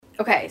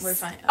Okay. We're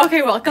fine.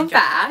 Okay, welcome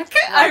back.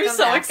 I'm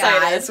so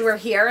excited. Guys. We're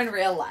here in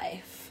real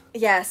life.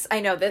 Yes,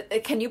 I know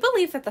that. Can you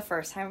believe that the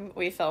first time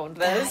we filmed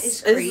this That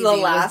is crazy. the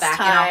last back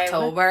time in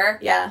October?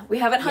 Yeah, we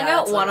haven't hung Yeah,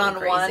 out that's literally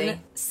one-on-one crazy.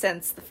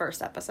 since the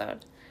first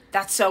episode.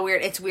 That's so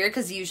weird. It's weird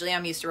because usually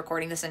I'm used to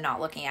recording this and not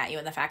looking at you,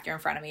 and the fact you're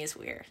in front of me is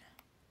weird.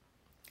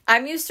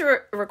 I'm used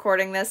to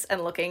recording this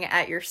and looking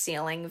at your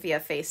ceiling via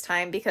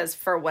FaceTime because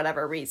for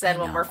whatever reason,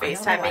 when we're I don't know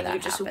why FaceTiming, that you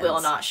just happens.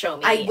 will not show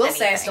me I will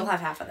say I anything. still have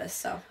half of this,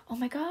 so. Oh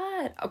my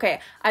god. Okay,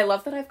 I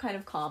love that I've kind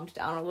of calmed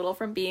down a little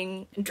from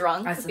being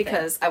drunk That's the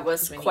because thing. I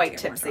was We need to quite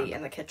get more tipsy drunk.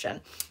 in the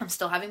kitchen. I'm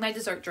still having my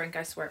dessert drink,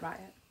 I swear by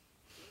it.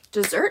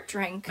 Dessert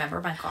drink.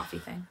 Remember my coffee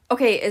thing?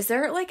 Okay, is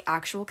there like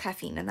actual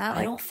caffeine in that?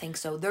 I don't think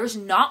so. There's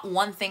not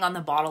one thing on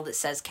the bottle that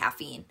says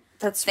caffeine.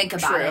 That's Think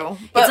about true.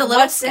 it. But It's a little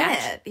what's in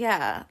sketch. it?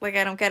 Yeah, like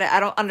I don't get it.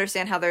 I don't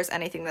understand how there's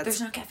anything that's. There's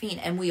no caffeine,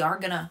 and we are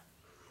gonna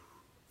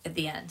at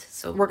the end.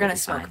 So We're gonna we'll be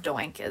smoke fine.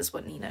 doink is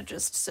what Nina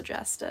just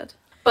suggested.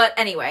 But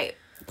anyway,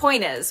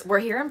 point is, we're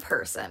here in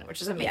person,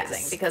 which is amazing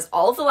Yes. because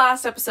all of the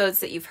last episodes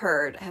that you've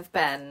heard have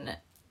been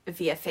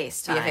via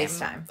FaceTime. Via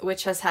FaceTime.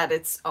 Which has had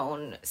its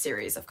own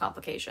series of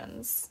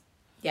complications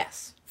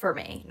Yes, for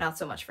me, not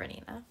so much for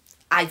Nina.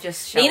 I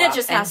just Nina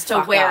just has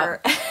to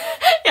wear.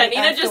 Yeah,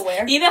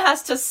 Nina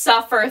has to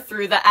suffer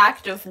through the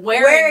act of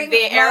wearing the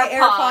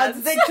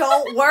AirPods. that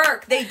don't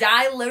work. They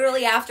die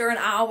literally after an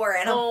hour,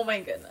 and I'm Oh my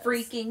goodness.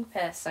 freaking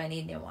pissed. I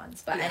need new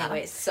ones. But Yeah.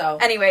 anyways, so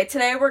Anyway,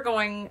 today we're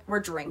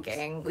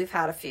drinking. We've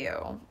had a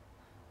few.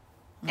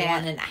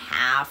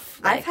 1.5.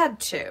 I've had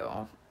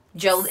 2.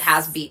 Joe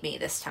has beat me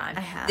this time.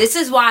 I have. This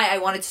is why I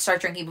wanted to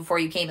start drinking before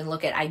you came and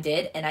look at. I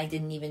did, and I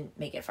didn't even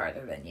make it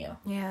farther than you.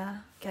 Yeah,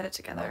 get it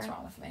together. What's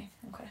wrong with me?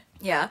 Okay.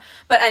 Yeah.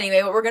 But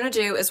anyway, what we're going to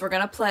do is we're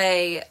going to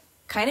play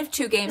kind of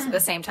 2 games at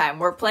the same time.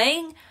 We're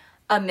playing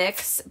a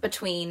mix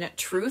between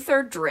truth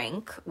or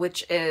drink,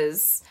 which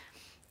is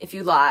if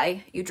you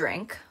lie, you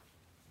drink.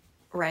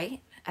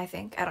 Right? I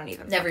think. I don't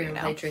even Never fucking even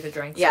know. played Truth or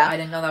Drink. Yeah. So I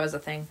didn't know that was a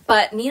thing.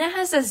 But Nina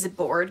has this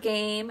board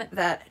game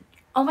that,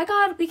 oh my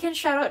god, we can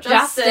shout out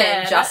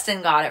Justin.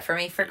 Justin got it for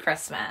me for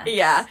Christmas.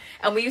 Yeah,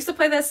 and we used to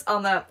play this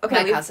on the. My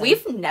Okay, cousin.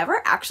 we've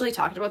never actually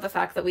talked about the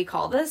fact that we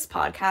call this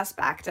podcast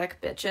Back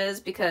Deck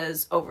Bitches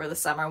because over the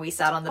summer we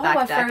sat on the back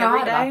I deck forgot every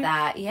day. about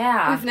that.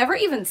 Yeah. We've never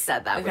even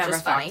said that, We've which never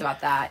is talked funny.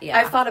 about that. Yeah.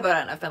 I've thought about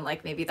it and I've been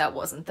like, maybe that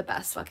wasn't the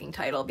best fucking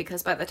title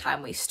because by the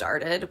time we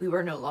started, we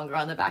were no longer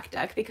on the back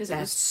deck because it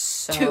That's was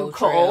so too true.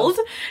 cold.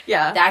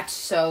 Yeah. That's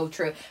so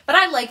true. But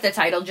I like the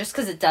title just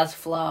because it does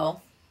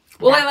flow.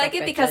 Well, I Back like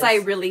Deck it because Bitches. I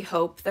really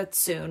hope that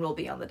soon we'll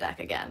be on the deck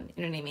again.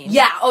 You know what I mean?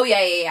 Yeah. Oh,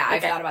 yeah. I've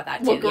Okay. thought about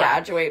that too. We'll yeah.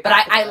 graduate But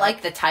back I together.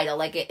 like the title.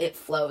 Like it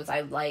flows.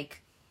 I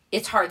like.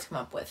 It's hard to come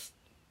up with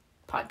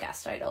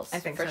podcast titles. I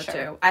think for so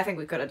sure. too. I think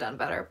we could have done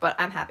better, but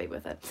I'm happy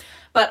with it.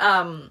 But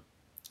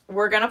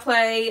we're gonna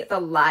play the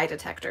lie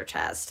detector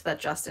test that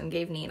Justin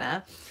gave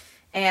Nina.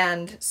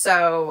 And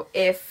so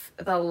if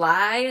the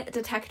lie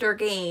detector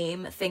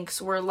game thinks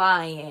we're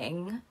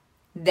lying,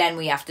 Then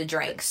we have to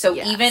drink. So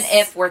Yes. even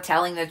if we're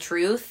telling the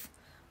truth,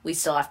 we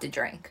still have to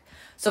drink.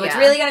 So it's Yeah.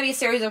 really going to be a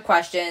series of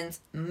questions,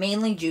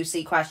 mainly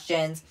juicy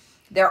questions.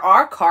 There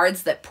are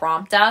cards that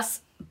prompt us,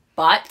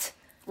 but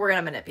we're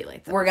gonna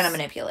manipulate them. we're going to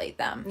manipulate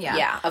them. Yeah.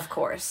 Yeah, of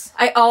course.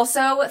 I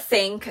also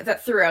think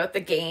that throughout the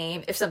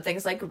game, if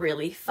something's like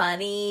really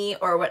funny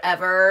or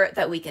whatever,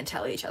 that we can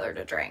tell each other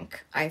to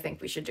drink. I think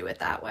we should do it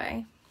that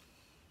way.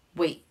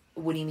 Wait,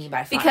 what do you mean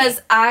by funny?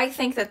 Because I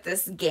think that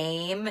this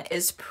game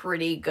is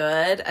pretty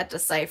good at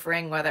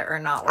deciphering whether or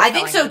not we're I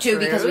think telling so the too,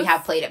 because we truth.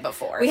 have played it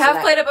before. We so have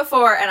that- played it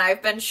before, and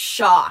I've been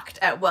shocked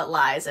at what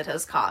lies it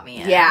has caught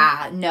me in.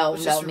 Yeah, no,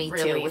 Which no, is me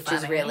really too, which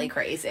is funny. really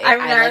crazy. I'm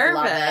I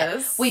love it.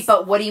 nervous. Wait,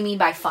 but what do you mean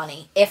by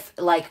funny? If,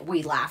 like,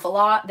 we laugh a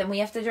lot, then we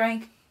have to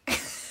drink?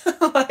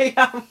 Like,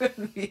 I'm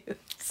confused.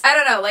 I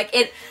don't know, like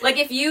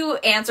if you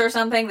answer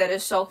something that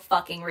is so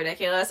fucking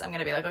ridiculous, I'm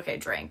gonna be like, okay,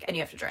 drink, and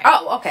you have to drink.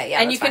 Oh, okay, yeah.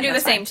 and that's you can fine, do the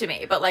that's same fine. to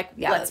me, but like,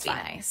 Yeah, let's that's be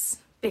fine. nice.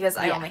 Because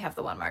I Yeah. only have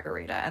the one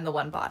margarita and the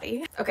one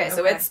body. Okay,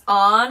 so Okay. it's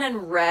on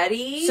and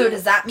ready. So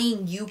does that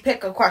mean you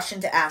pick a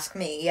question to ask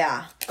me?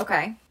 Yeah.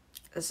 Okay.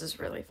 This is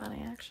really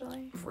funny,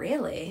 actually.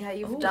 Really? Yeah,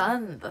 you've Ooh.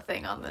 done the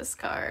thing on this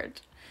card.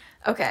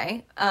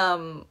 Okay.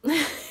 Oh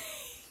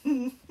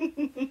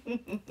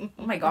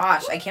my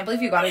gosh, I can't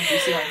believe you got a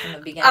juicy one from the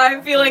beginning.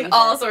 I'm feeling Believe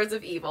all it. sorts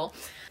of evil.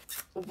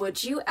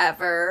 Would you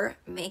ever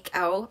make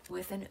out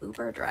with an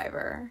Uber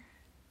driver?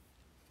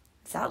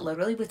 Is that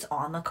literally what's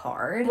on the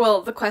card?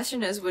 Well, the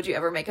question is, would you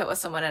ever make out with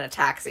someone in a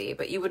taxi?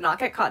 But you would not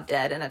get caught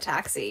dead in a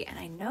taxi. And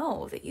I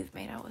know that you've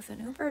made out with an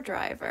Uber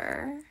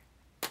driver.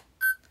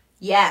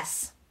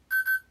 Yes.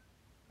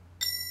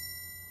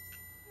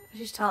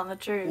 She's telling the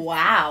truth.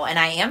 Wow, and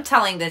I am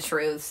telling the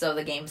truth, so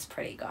the game's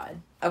pretty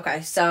good.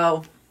 Okay,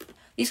 so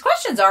these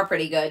questions are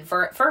pretty good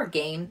for a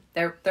game.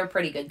 They're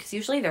pretty good because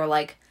usually they're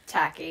like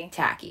Tacky.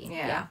 tacky.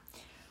 Yeah.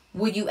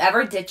 Would you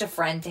ever ditch a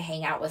friend to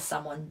hang out with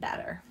someone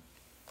better?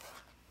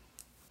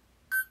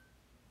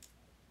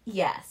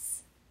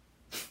 Yes.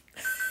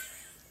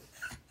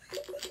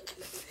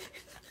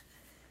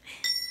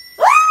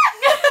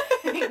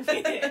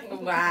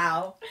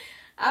 Wow.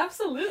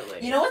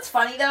 Absolutely. You know what's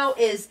funny, though,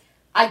 is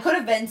I could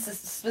have been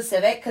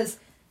specific, because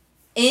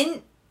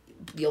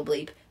you'll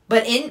bleep,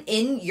 but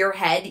in your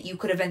head, you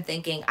could have been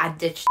thinking, I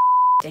ditched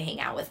to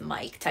hang out with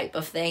Mike type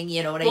of thing,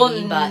 you know what I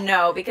mean? But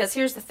no, because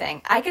here's the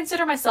thing. I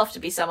consider myself to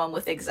be someone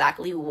with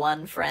exactly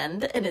one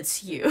friend, and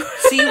it's you.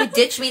 So you would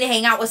ditch me to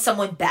hang out with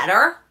someone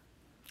better?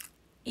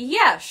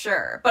 Yeah,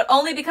 sure. But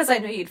only because I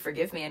knew you'd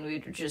forgive me and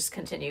we'd just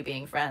continue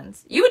being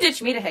friends. You would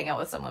ditch me to hang out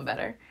with someone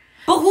better.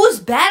 But who's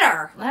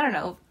better? I don't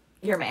know.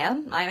 Your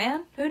man? My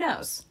man? Who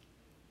knows?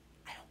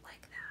 I don't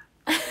like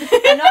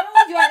that. And not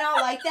only do I not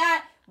like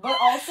that, but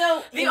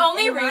also... The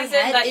only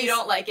reason that you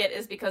don't like it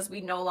is because we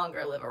no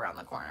longer live around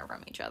the corner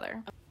from each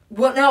other.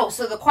 Well, no.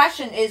 So the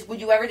question is, would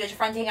you ever ditch a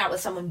friend to hang out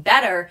with someone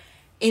better?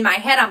 In my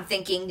head, I'm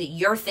thinking that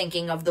you're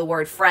thinking of the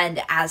word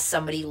friend as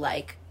somebody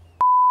like...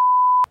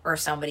 or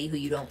somebody who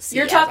you don't see.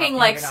 You're talking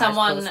like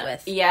someone...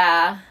 with.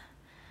 Yeah.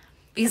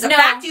 Because the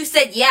fact you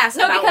said yes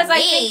about because me... I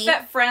think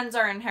that friends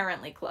are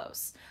inherently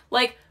close.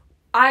 Like,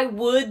 I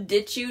would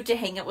ditch you to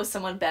hang out with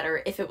someone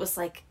better if it was,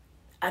 like,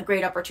 a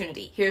great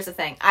opportunity. Here's the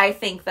thing. I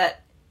think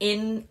that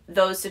in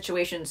those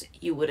situations,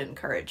 you would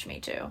encourage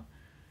me to.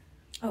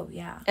 Oh,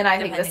 yeah. And I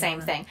think the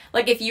same thing.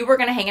 Like, if you were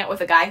going to hang out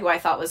with a guy who I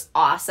thought was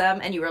awesome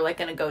and you were, like,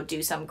 going to go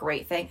do some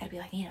great thing, I'd be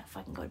like, you know,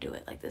 fucking go do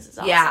it. Like, this is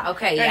awesome. Yeah,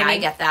 okay, you know yeah, what I mean?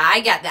 I get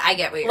that. I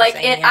get what you're like,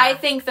 saying. I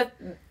think that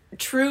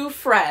true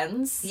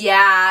friends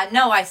Yeah,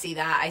 no, I see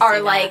that.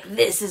 are like,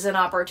 this is an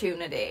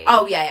opportunity.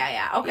 Oh,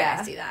 yeah. Okay,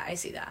 Yeah. I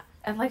see that.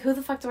 And, like, who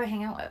the fuck do I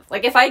hang out with?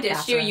 Like, if I ditched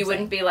That's you, what I'm you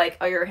wouldn't be like,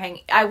 oh, you're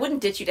hanging... I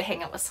wouldn't ditch you to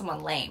hang out with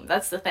someone lame.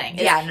 That's the thing.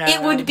 Yeah, no.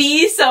 It would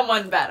be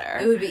someone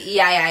better. It would be,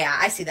 yeah.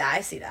 I see that.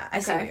 I see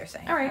what you're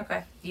saying. All right.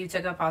 Okay. You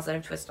took a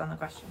positive twist on the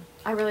question.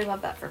 I really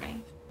love that for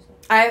me.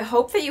 I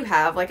hope that you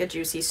have, like, a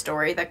juicy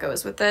story that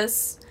goes with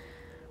this.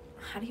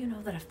 How do you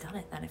know that I've done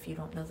it, then, if you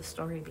don't know the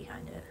story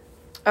behind it?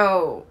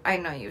 Oh, I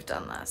know you've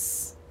done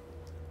this.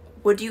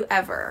 Would you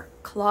ever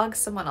clog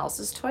someone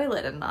else's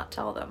toilet and not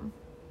tell them?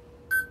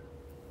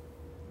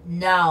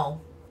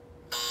 No.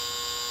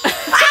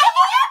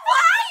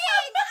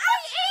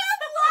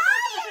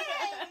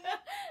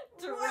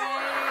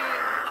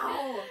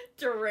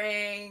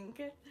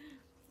 Drink.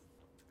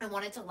 I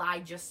wanted to lie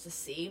just to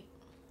see.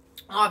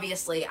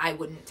 Obviously, I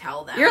wouldn't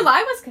tell them. Your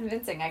lie was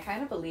convincing. I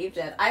kind of believed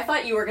it. I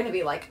thought you were going to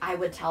be like, I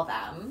would tell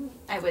them.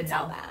 I would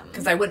tell them.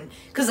 Because I wouldn't.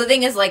 Because the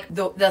thing is, like,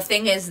 the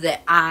thing is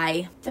that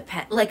I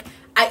depend. Like,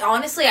 I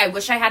honestly, I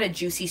wish I had a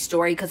juicy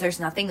story, because there's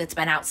nothing that's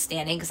been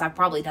outstanding, because I've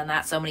probably done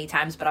that so many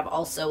times, but I've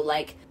also,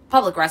 like,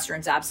 public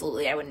restrooms,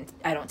 absolutely,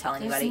 I don't tell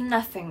anybody. There's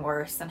nothing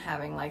worse than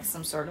having, like,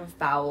 some sort of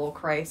bowel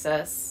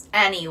crisis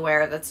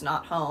anywhere that's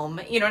not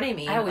home. You know what I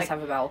mean? I always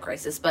have a bowel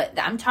crisis, but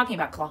I'm talking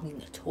about clogging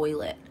the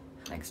toilet.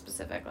 Like,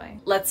 specifically.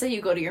 Let's say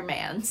you go to your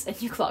man's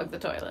and you clog the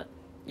toilet.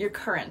 Your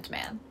current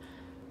man.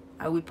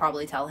 I would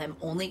probably tell him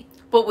only...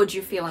 But would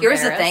you feel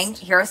embarrassed?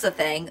 Here's the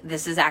thing.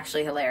 This is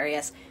actually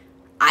hilarious.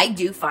 I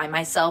do find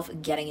myself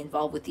getting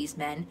involved with these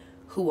men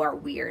who are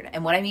weird.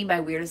 And what I mean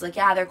by weird is, like,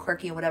 yeah, they're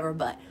quirky and whatever,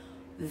 but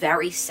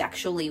very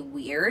sexually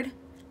weird.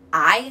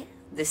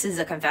 This is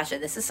a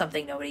confession. This is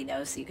something nobody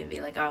knows, so you can be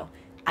like, oh,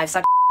 I've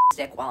sucked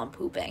dick while I'm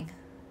pooping.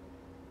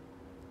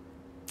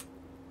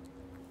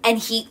 And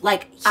he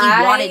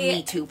wanted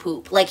me to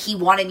poop. Like, he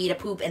wanted me to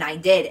poop, and I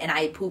did, and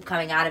I had poop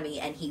coming out of me,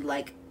 and he,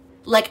 like,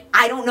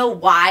 I don't know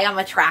why I'm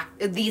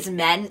attracted. These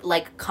men,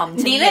 like, come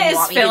to Nina me and is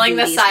want me to filling do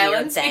the these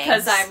silence weird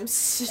because things. I'm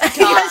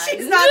stunned.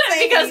 She's not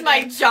saying because anything.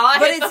 my jaw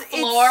But hit the it's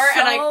floor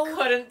and I so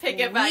couldn't pick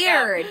it back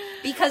weird. up.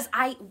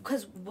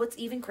 Because what's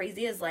even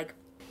crazy is, like,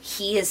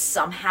 he is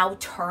somehow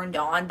turned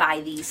on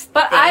by these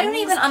But things. I don't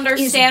even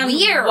understand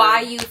weird.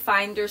 why you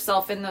find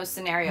yourself in those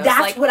scenarios.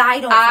 That's like, what I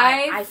don't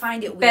find. I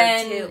find it weird,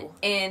 been too.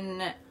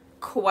 in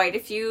quite a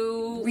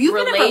few You've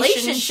been in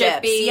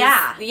relationships,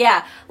 yeah.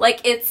 Yeah.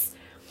 Like,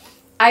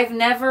 I've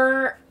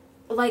never...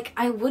 Like,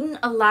 I wouldn't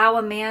allow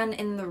a man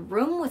in the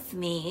room with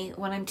me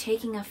when I'm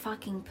taking a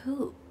fucking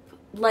poop.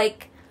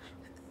 Like,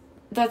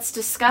 that's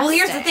disgusting. Well,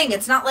 here's the thing.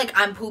 It's not like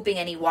I'm pooping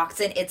and he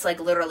walks in. It's like,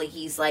 literally,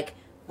 he's like,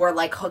 we're,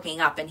 like,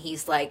 hooking up, and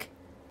he's like,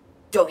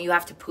 don't you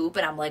have to poop?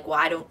 And I'm like, well,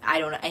 I don't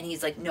know. And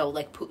he's like, no,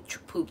 like,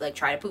 poop, like,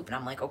 try to poop. And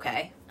I'm like,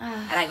 okay.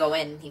 And I go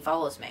in, and he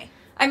follows me.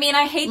 I mean,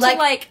 I hate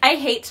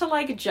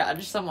to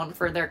judge someone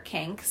for their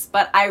kinks,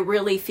 but I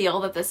really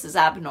feel that this is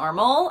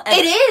abnormal. And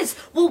it is.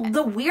 Well,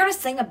 the weirdest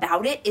thing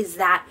about it is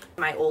that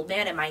my old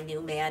man and my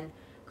new man,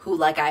 who,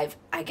 like,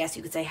 I guess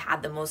you could say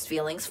had the most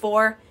feelings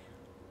for,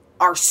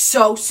 are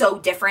so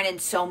different in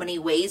so many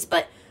ways.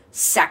 But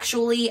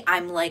sexually,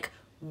 I'm like,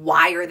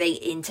 why are they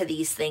into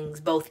these things?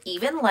 Both,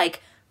 even,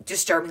 like,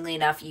 disturbingly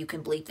enough, you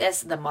can bleep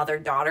this, the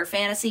mother-daughter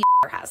fantasy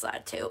has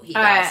that too. He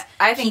does.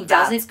 I think he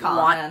doesn't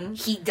common.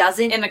 He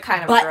doesn't in a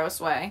kind of gross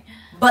way.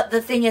 But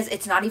the thing is,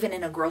 it's not even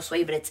in a gross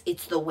way, but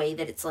it's the way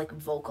that it's, like,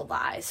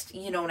 vocalized.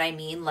 You know what I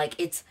mean? Like,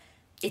 it's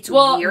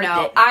weird.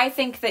 No, I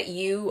think that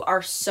you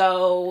are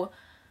so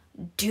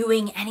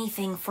doing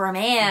anything for a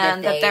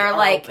man that they're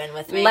like,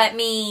 let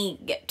me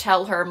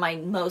tell her my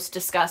most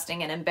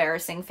disgusting and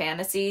embarrassing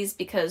fantasies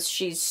because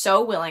she's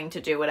so willing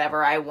to do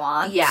whatever I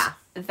want. Yeah.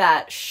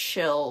 That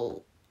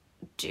she'll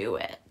do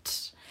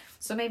it.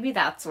 So maybe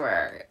that's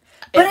where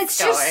But it's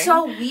just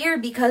so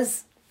weird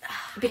because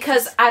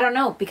I don't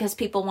know, because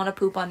people want to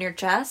poop on your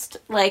chest.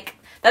 Like,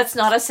 that's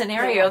not a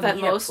scenario that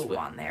most poop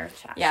on their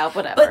chest. Yeah,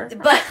 whatever.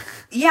 But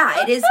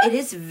yeah, it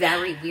is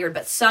very weird.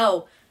 But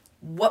so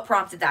what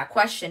prompted that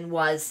question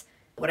was,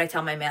 would I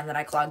tell my man that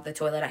I clogged the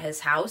toilet at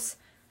his house?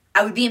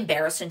 I would be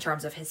embarrassed in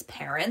terms of his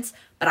parents,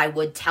 but I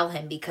would tell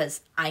him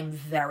because I'm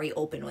very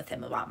open with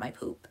him about my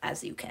poop,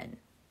 as you can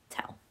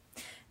tell.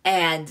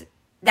 And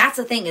that's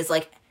the thing, is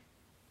like,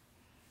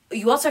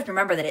 you also have to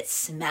remember that it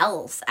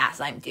smells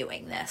as I'm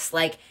doing this.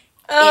 Like,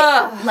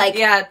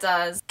 yeah, it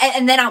does.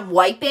 And then I'm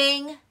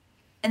wiping,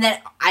 and then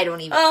I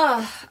don't even.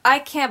 I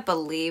can't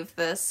believe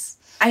this.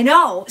 I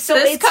know. So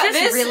it's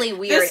just really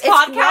weird. This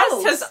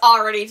podcast has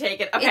already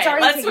taken. Okay,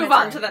 let's move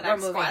on to the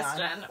next We're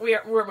question.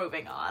 We're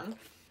moving on.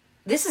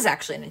 This is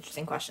actually an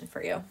interesting question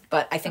for you,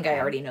 but I think I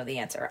already know the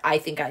answer. I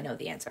think I know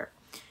the answer.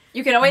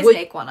 You can always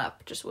make one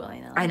up, just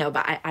willy-nilly. I know,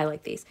 but I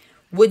like these.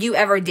 Would you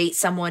ever date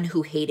someone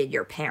who hated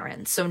your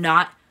parents? So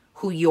not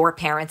who your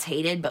parents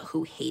hated, but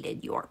who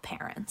hated your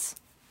parents.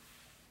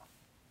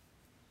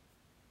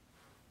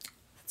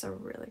 That's a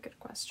really good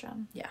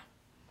question. Yeah.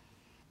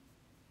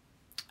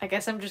 I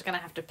guess I'm just gonna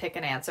have to pick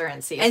an answer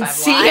and see if and I'm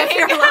see lying. if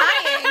you're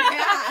lying.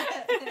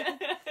 Yeah.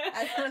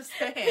 That's what I'm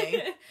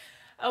saying.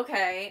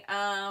 Okay.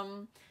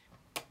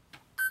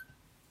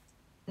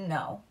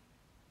 No.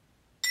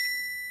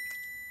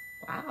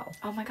 Wow.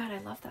 Oh my god, I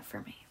love that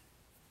for me.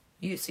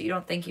 So you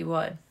don't think you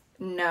would?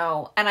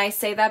 No. And I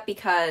say that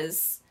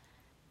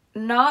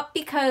not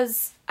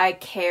because I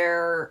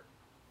care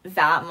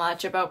that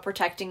much about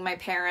protecting my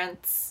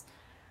parents,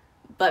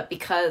 but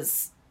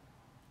because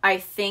I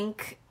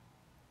think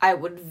I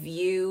would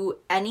view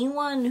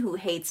anyone who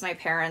hates my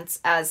parents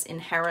as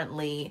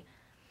inherently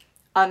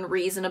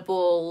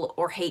unreasonable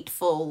or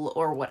hateful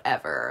or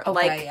whatever.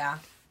 Okay, like, yeah.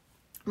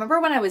 Remember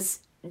when I was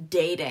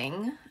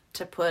dating,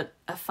 to put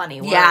a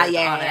funny word yeah,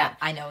 on it?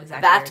 I know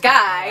exactly that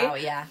guy. Oh,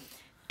 yeah.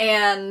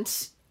 And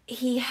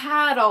he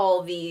had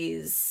all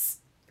these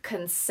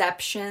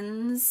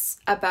conceptions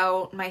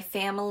about my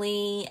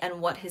family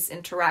and what his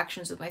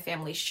interactions with my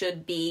family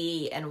should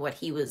be and what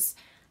he was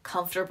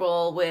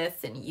comfortable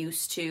with and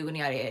used to and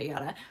yada yada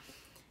yada.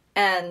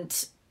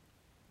 And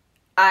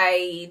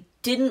I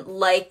didn't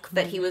like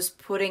that he was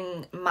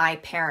putting my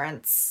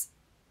parents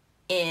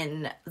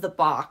in the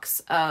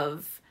box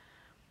of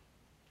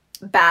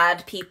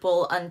bad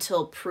people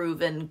until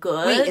proven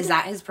good. Wait, is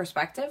that his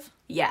perspective?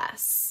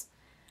 Yes.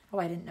 Oh,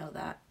 I didn't know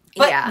that.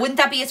 But yeah. Wouldn't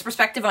that be his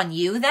perspective on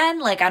you then?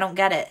 Like, I don't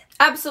get it.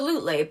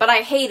 Absolutely. But I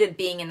hated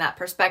being in that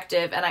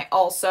perspective. And I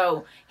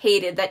also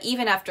hated that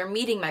even after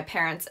meeting my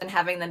parents and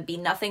having them be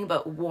nothing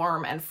but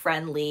warm and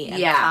friendly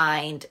and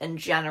kind and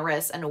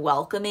generous and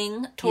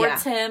welcoming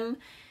towards him,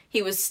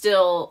 he was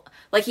still,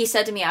 like, he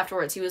said to me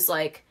afterwards, he was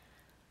like,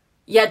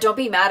 yeah, don't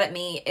be mad at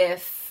me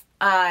if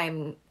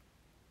I'm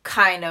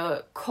kind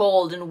of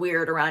cold and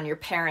weird around your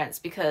parents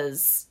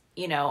because,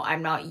 you know,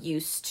 I'm not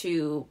used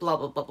to blah,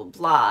 blah, blah, blah,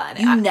 blah. And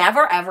you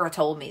never, ever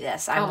told me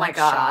this. I'm my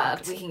God.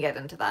 shocked. We can get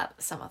into that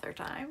some other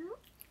time.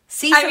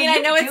 See, so I mean, I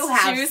know do it's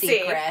have juicy.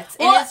 Secrets.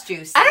 Well, it is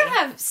juicy. I don't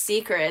have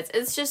secrets.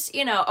 It's just,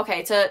 you know,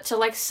 okay, to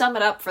like sum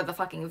it up for the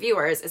fucking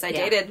viewers, is I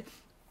dated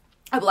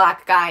a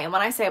black guy. And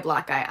when I say a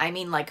black guy, I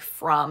mean like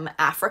from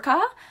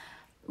Africa.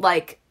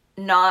 Like,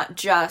 not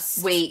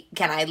just... Wait,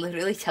 can I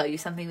literally tell you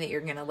something that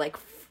you're gonna like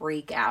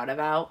freak out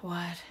about?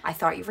 What? I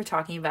thought you were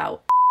talking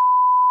about...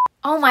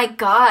 Oh my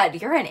God,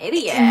 you're an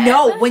idiot.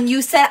 No, when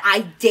you said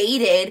I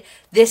dated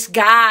this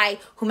guy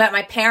who met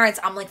my parents,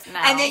 I'm like, no.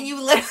 And then you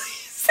literally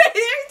said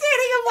you're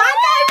dating a black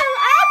guy from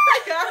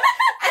Africa,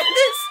 and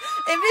this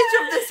image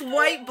of this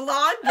white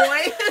blonde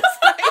boy is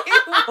like,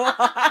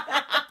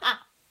 what?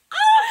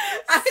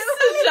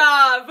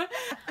 Stop.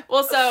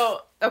 Well,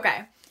 so,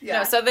 okay. Yeah.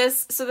 No, so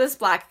this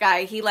black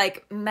guy,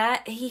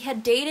 he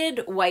had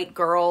dated white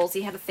girls.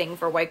 He had a thing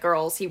for white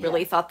girls. He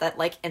really thought that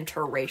like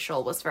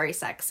interracial was very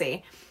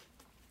sexy.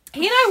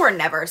 He and I were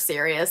never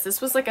serious.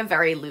 This was like a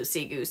very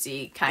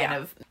loosey-goosey kind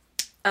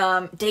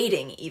of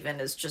dating even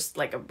is just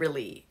like a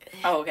really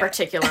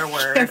particular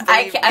word.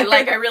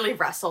 I really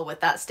wrestle with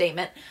that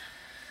statement.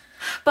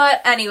 But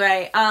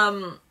anyway,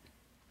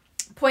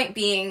 point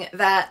being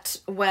that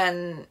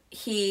when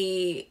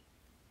he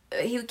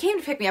came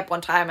to pick me up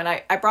one time and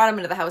I brought him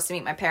into the house to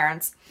meet my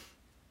parents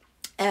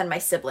and my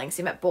siblings.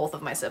 He met both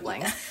of my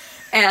siblings.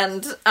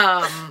 And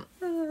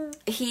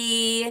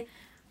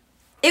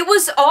it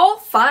was all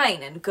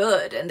fine and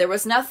good, and there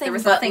was nothing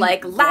but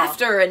like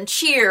laughter and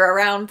cheer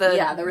around the...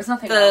 Yeah, there was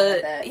nothing wrong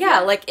with it. Yeah,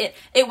 like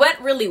it went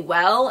really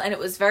well, and it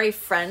was very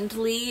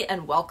friendly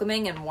and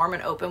welcoming and warm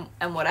and open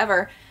and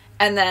whatever.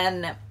 And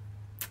then,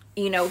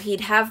 you know,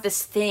 he'd have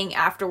this thing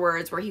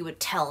afterwards where he would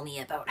tell me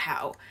about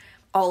how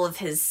all of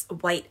his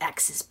white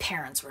ex's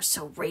parents were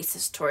so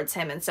racist towards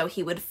him, and so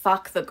he would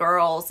fuck the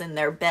girls in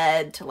their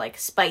bed to like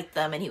spite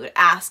them, and he would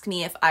ask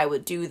me if I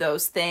would do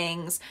those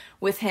things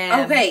with him.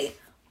 Okay.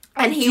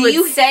 And he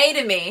would say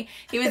to me,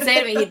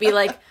 he'd be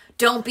like,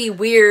 don't be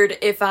weird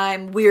if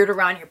I'm weird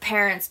around your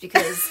parents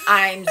because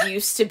I'm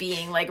used to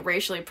being, like,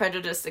 racially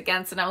prejudiced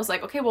against. And I was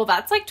like, okay, well,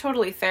 that's, like,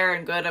 totally fair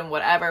and good and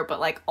whatever. But,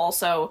 like,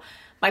 also,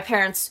 my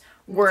parents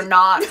were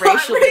not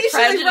racially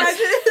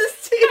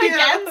prejudiced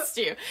against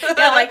you.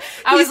 Yeah, like,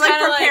 I was like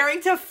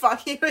preparing to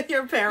fuck you with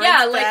your parents.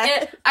 Yeah,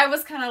 like, I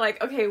was kind of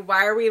like, okay,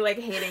 why are we, like,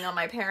 hating on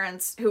my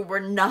parents who were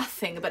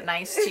nothing but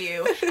nice to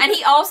you? And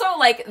he also,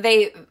 like,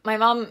 my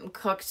mom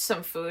cooked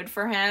some food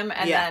for him,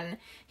 and then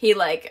he,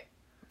 like,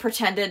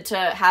 pretended to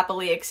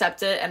happily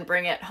accept it and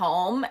bring it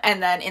home,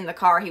 and then in the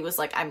car he was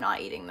like, I'm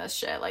not eating this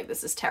shit, like,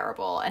 this is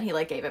terrible, and he,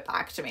 like, gave it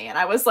back to me, and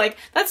I was like,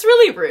 that's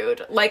really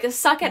rude, like,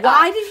 suck it up.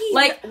 Why did he,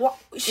 like,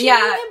 she gave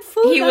him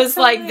food? He was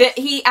like,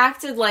 he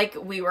acted like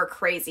we were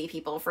crazy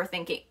people for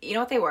thinking, you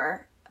know what they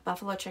were?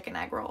 Buffalo chicken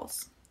egg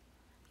rolls.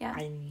 Yeah,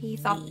 he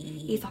thought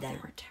they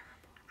were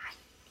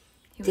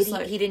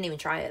terrible. He didn't even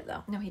try it,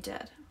 though. No, he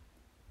did.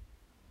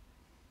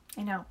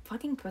 I know.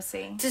 Fucking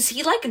pussy. Does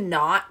he, like,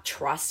 not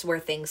trust where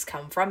things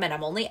come from? And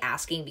I'm only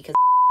asking because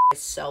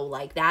is so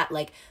like that.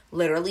 Like,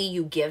 literally,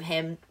 you give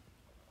him,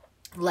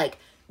 like,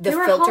 the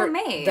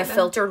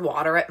filtered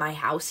water at my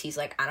house. He's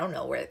like, I don't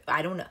know.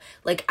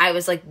 Like, I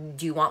was like,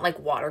 do you want, like,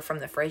 water from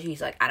the fridge?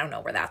 He's like, I don't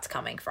know where that's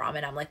coming from.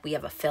 And I'm like, we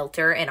have a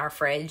filter in our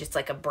fridge. It's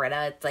like a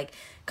Brita. It's like,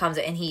 comes,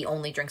 and he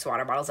only drinks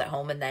water bottles at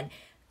home. And then,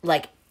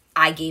 like,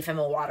 I gave him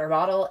a water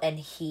bottle and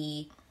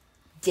it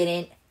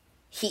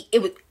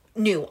was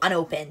new,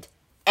 unopened.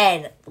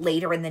 And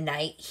later in the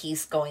night,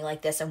 he's going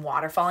like this and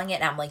waterfalling it.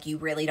 And I'm like, you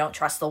really don't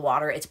trust the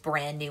water? It's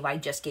brand new. I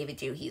just gave it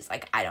to you. He's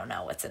like, I don't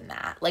know what's in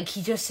that. Like,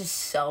 he just is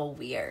so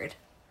weird.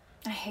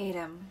 I hate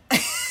him.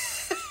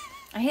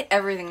 I hate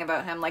everything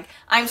about him. Like,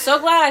 I'm so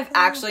glad I've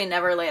actually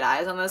never laid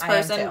eyes on this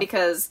person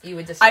because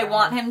I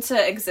want him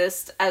to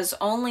exist as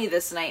only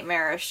this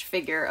nightmarish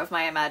figure of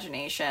my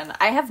imagination.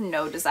 I have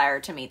no desire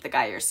to meet the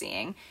guy you're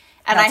seeing.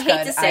 And I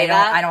hate to say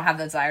that. I don't have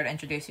the desire to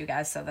introduce you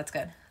guys, so that's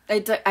good.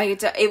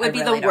 It would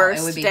be the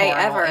worst day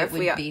ever if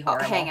we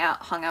hung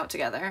out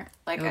together.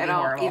 Like, I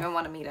don't even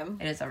want to meet him.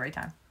 It is every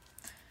time.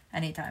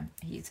 Anytime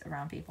he's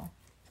around people.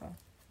 So,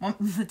 well,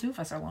 the two of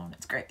us are alone.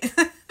 It's great.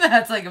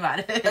 That's, like,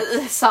 about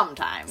it.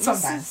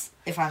 Sometimes.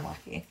 If I'm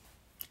lucky.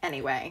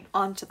 Anyway,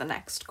 on to the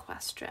next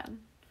question.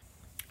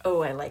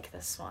 Oh, I like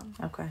this one.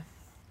 Okay.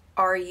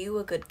 Are you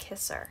a good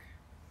kisser?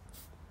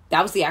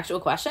 That was the actual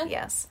question?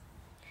 Yes.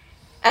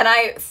 And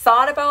I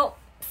thought about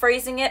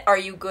phrasing it, are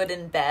you good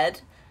in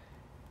bed?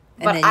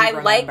 But I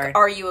like,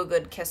 are you a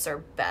good kisser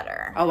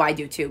better? Oh, I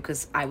do too,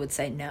 because I would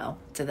say no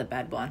to the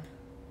bed one.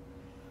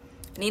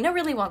 Nina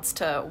really wants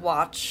to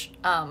watch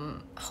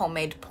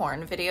homemade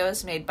porn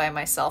videos made by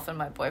myself and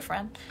my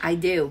boyfriend. I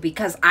do,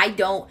 because I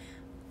don't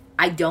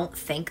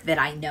think that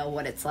I know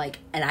what it's like,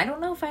 and I don't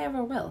know if I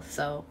ever will,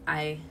 so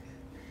I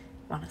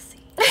want to see.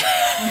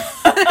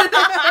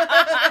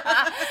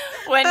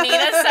 When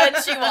Nina said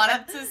she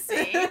wanted to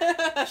see,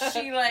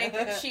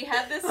 she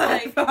had this,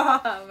 like,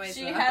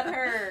 she had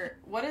her,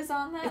 what is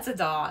on that? It's a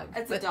dog.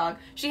 It's a dog.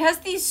 She has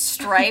these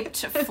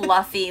striped,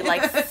 fluffy,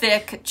 like,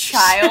 thick,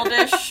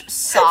 childish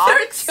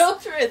socks. They're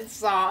children's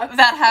socks.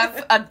 That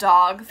have a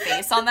dog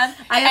face on them.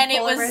 And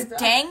it was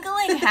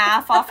dangling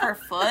half off her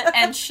foot,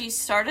 and she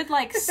started,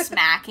 like,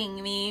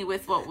 smacking me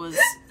with what was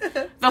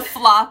the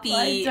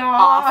floppy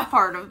off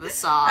part of the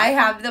sock. I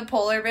have the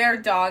polar bear,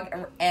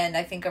 dog, and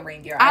I think a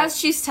reindeer. As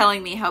she's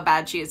telling me how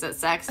bad she is at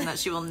sex and that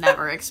she will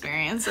never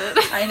experience it.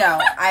 I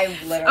know. I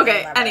literally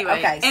Okay, never. anyway.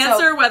 Okay,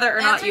 answer whether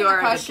or not you are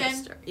a good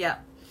kisser. Yeah.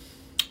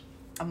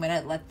 I'm going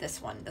to let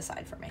this one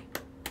decide for me.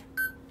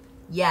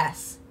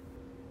 Yes.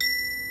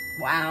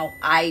 Wow.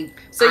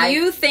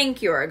 You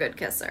think you're a good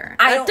kisser.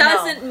 That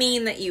doesn't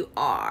mean that you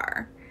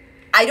are.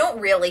 I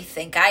don't really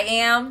think I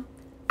am.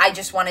 I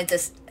just wanted to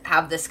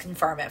have this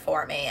confirm it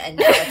for me, and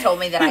it told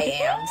me that I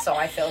am, so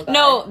I feel good.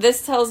 No,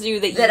 this tells you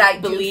that I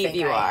believe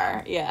you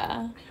are.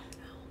 Yeah.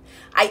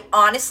 I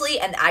honestly,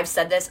 and I've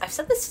said this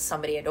to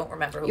somebody, I don't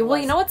remember who it was. Well,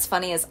 you know what's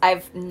funny is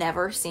I've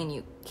never seen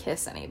you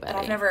kiss anybody.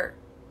 But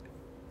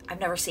I've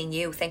never seen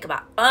you. Think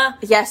about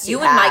yes, you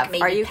have. And Mike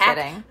maybe. Are you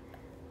kidding?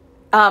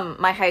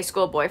 My high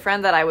school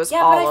boyfriend that I was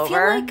all over.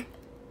 Feel like,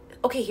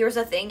 okay, here's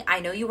the thing. I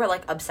know you were,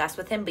 like, obsessed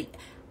with him, but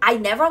I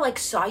never, like,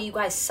 saw you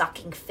guys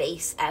sucking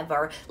face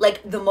ever.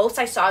 Like, the most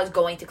I saw is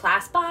going to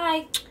class,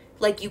 bye.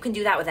 Like, you can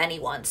do that with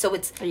anyone. So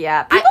it's...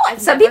 Yeah.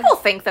 Some people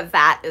think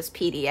that is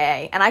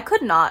PDA, and I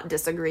could not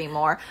disagree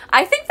more.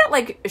 I think that,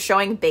 like,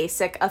 showing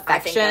basic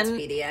affection... I think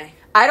that's PDA.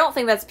 I don't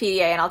think that's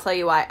PDA, and I'll tell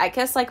you why. I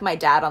kiss, like, my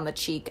dad on the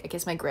cheek. I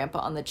kiss my grandpa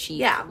on the cheek.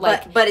 Yeah,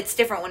 like, but it's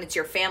different when it's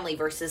your family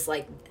versus,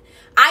 like...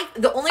 I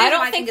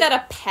don't think that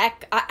a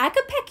peck... I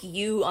could peck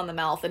you on the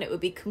mouth, and it would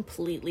be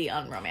completely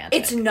unromantic.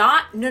 It's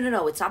not...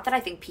 No. It's not that I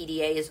think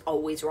PDA is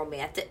always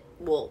romantic.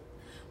 Well,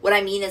 what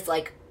I mean is,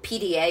 like,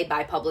 PDA,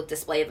 by public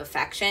display of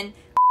affection,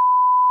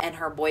 and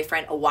her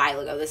boyfriend a while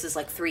ago. This is,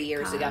 like, 3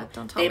 years ago.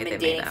 Don't tell me they been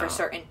dating for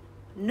certain...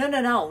 No,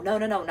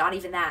 not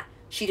even that.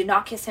 She did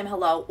not kiss him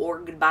hello or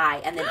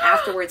goodbye. And then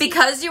afterwards...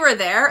 Because you were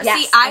there?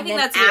 Yes, See, I think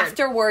that's weird.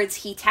 Afterwards,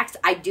 he texted...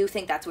 I do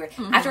think that's weird.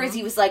 Afterwards,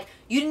 he was like,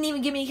 you didn't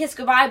even give me a kiss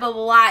goodbye, blah,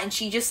 blah, blah. And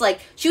she was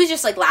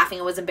just like laughing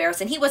and was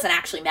embarrassed. And he wasn't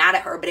actually mad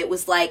at her, but it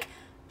was like,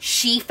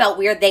 she felt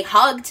weird. They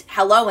hugged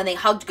hello and they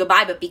hugged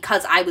goodbye, but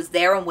because I was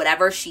there and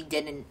whatever, she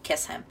didn't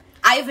kiss him.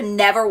 I've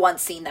never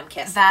once seen them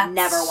kiss.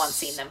 Never once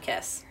seen them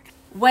kiss.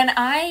 When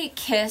I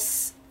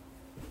kiss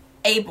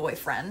a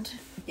boyfriend,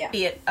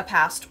 be it a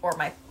past or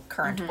my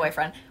current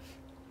boyfriend,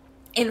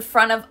 in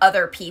front of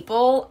other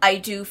people, I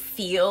do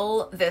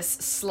feel this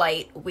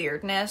slight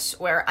weirdness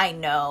where I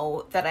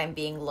know that I'm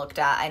being looked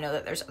at. I know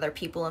that there's other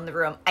people in the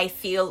room. I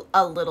feel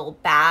a little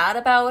bad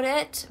about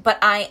it, but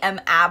I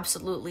am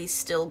absolutely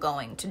still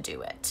going to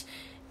do it.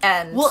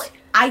 And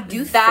I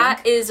do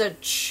that is a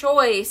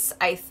choice,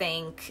 I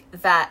think,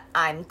 that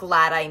I'm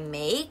glad I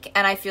make.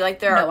 And I feel like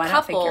there are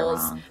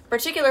couples,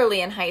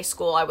 particularly in high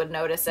school, I would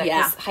notice it,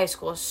 because high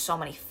school is so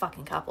many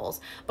fucking couples.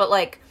 But,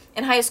 like,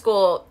 in high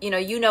school,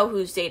 you know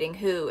who's dating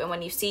who. And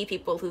when you see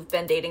people who've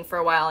been dating for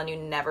a while and you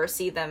never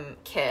see them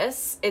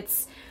kiss,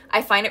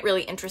 I find it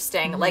really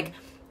interesting. Like,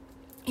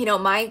 you know,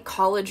 my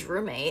college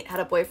roommate had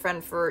a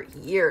boyfriend for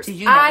years. Did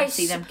you never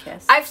see them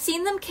kiss? I've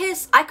seen them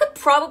kiss. I could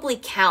probably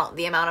count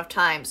the amount of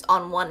times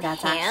on one hand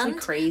actually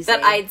crazy.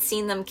 that I'd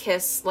seen them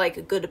kiss,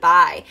 like,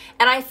 goodbye.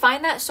 And I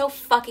find that so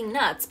fucking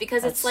nuts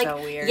because it's like, so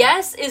weird.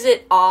 Yes, is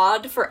it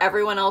odd for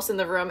everyone else in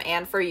the room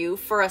and for you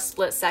for a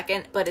split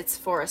second, but it's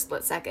for a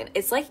split second.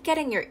 It's like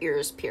getting your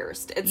ears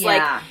pierced. It's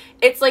like,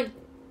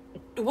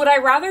 would I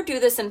rather do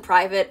this in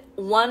private?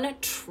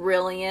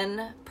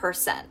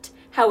 1,000,000,000%.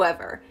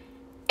 However,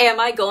 am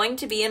I going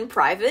to be in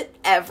private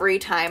every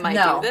time I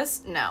do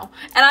this? No.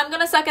 And I'm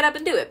going to suck it up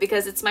and do it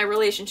because it's my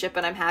relationship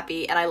and I'm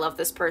happy and I love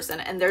this person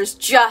and there's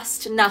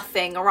just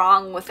nothing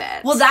wrong with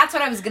it. Well, that's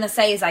what I was going to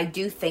say is I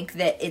do think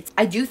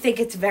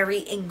it's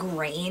very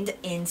ingrained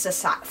in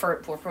society for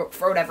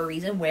whatever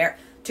reason where,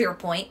 to your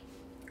point,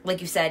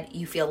 like you said,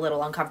 you feel a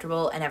little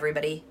uncomfortable and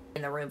everybody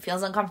in the room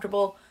feels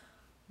uncomfortable.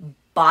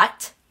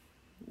 But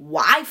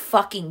why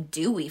fucking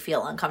do we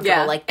feel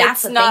uncomfortable? Yeah, like,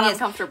 that's the thing. It's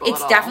uncomfortable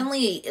at all.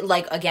 definitely,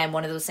 like, again,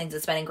 one of those things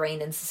that's been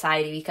ingrained in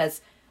society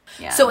because...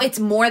 Yeah. So it's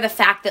more the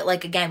fact that,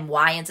 like, again,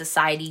 why in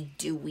society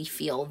do we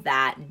feel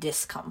that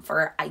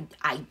discomfort? I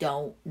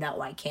don't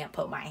know. I can't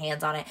put my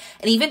hands on it.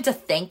 And even to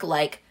think,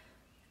 like,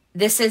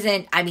 this does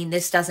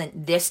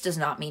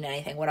not mean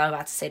anything. What I'm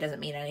about to say doesn't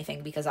mean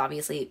anything because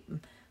obviously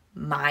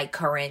my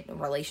current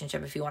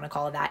relationship, if you want to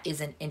call it that,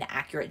 isn't an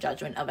accurate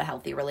judgment of a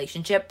healthy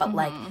relationship. But,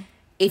 like...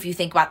 If you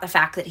think about the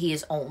fact that he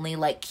is only,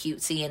 like,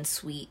 cutesy and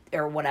sweet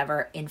or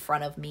whatever in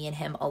front of me and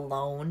him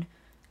alone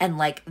and,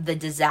 like, the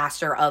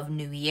disaster of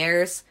New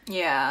Year's.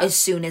 Yeah. As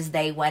soon as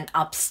they went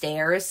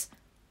upstairs,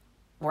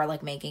 we're,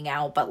 like, making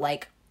out, but,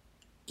 like,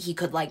 he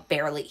could, like,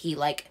 barely, he,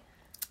 like,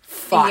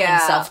 fought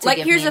himself to like,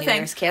 give here's me a the New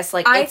thing. Year's kiss.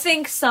 Like, I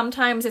think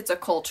sometimes it's a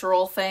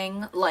cultural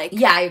thing. Like,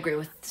 yeah, I agree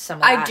with some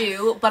of that. I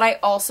do, but I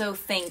also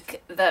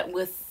think that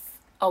with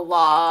a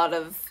lot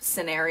of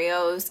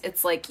scenarios,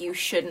 it's like you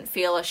shouldn't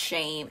feel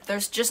ashamed.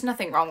 There's just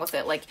nothing wrong with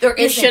it. Like,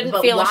 you shouldn't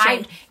feel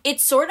ashamed.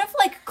 It's sort of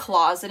like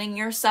closeting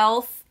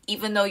yourself,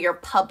 even though you're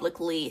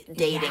publicly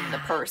dating the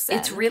person.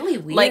 It's really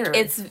weird.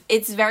 Like,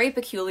 it's very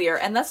peculiar,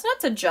 and that's not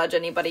to judge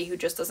anybody who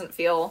just doesn't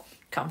feel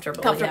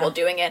comfortable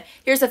doing it.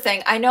 Here's the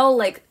thing. I know,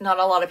 like, not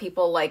a lot of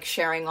people like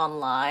sharing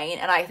online,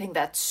 and I think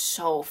that's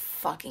so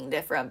fucking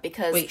different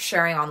because... Wait,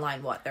 sharing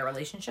online what? Their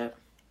relationship?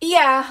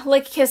 Yeah,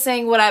 like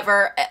kissing,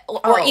 whatever,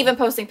 or even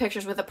posting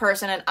pictures with a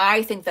person, and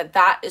I think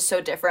that is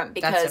so different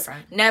because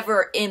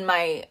never in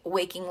my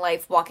waking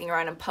life, walking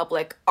around in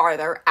public, are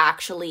there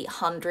actually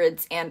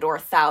hundreds and or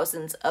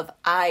thousands of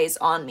eyes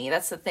on me.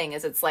 That's the thing,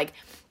 is it's like,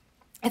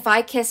 if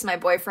I kiss my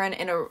boyfriend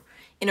in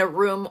a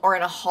room or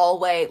in a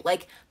hallway,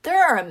 like,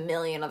 there are a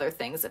million other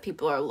things that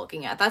people are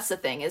looking at. That's the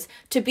thing, is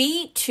to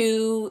be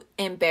too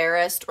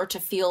embarrassed or to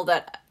feel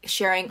that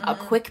sharing a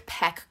quick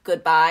peck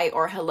goodbye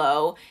or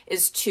hello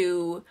is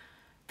too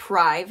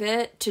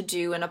private to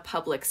do in a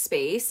public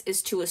space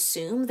is to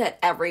assume that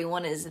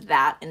everyone is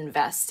that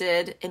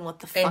invested in what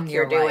the fuck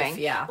you're doing.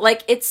 Yeah.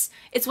 Like, it's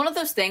one of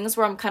those things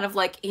where I'm kind of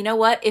like, you know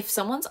what? If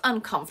someone's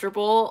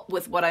uncomfortable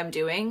with what I'm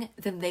doing,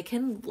 then they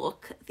can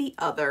look the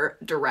other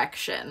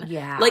direction.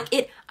 Yeah. Like,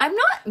 I'm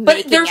not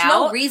but there's out.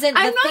 no reason.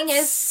 I'm the not thing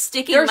is,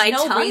 sticking there's my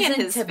no tongue reason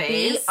in his to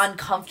face. be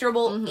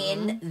uncomfortable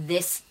in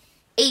this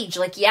age.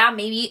 Like, yeah,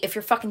 maybe if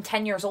you're fucking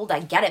 10 years old,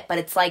 I get it. But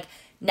it's like,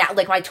 now,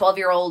 like, my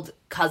 12-year-old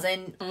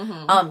cousin,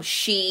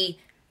 she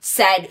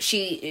said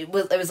it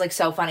was like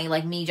so funny.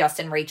 Like, me,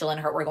 Justin, Rachel, and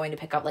her were going to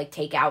pick up, like,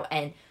 takeout,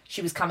 and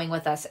she was coming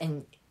with us,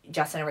 and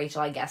Justin and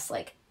Rachel, I guess,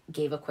 like,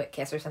 gave a quick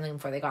kiss or something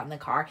before they got in the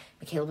car.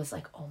 Michaela was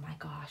like, oh my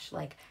gosh,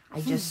 like,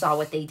 I just saw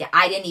what they did.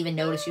 I didn't even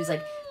notice. She was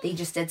like, they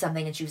just did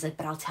something, and she was like,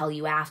 but I'll tell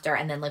you after.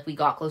 And then, like, we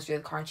got closer to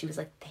the car, and she was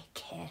like, they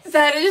kissed.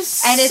 That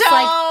is and it's so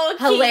like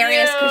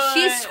hilarious because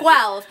cute. she's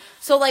 12.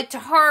 So, like, to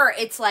her,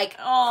 it's, like,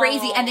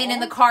 crazy. And then in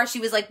the Aw. car, she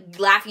was, like,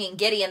 laughing and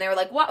giddy. And they were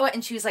like, what?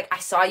 And she was like, I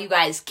saw you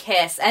guys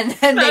kiss. And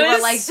then That they were,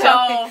 is like, so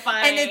joking.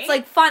 funny. And it's,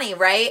 like, funny,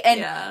 right? And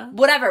Yeah.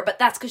 whatever. But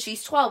that's because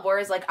she's 12.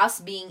 Whereas, like, us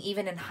being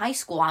even in high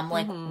school, I'm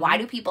like, why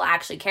do people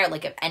actually care?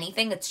 Like, if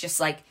anything, it's just,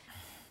 like,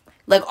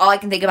 all I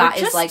can think about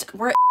is, like,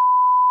 we're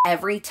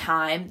every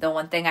time, the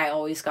one thing I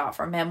always got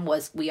from him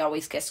was we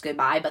always kissed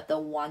goodbye. But the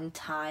one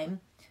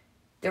time...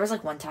 There was,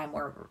 like, one time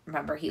where,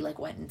 remember, he, like,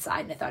 went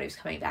inside and I thought he was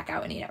coming back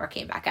out and he never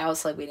came back out.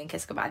 So, like, we didn't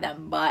kiss goodbye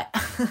then. But,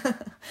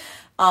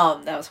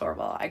 that was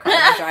horrible. I cried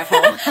on the drive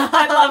home.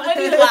 I love when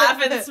you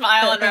laugh and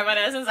smile and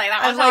reminisce and say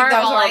that was horrible.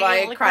 That was horrible.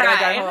 Like, I cried on my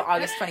drive home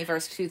August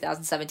 21st,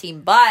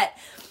 2017. But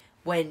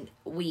when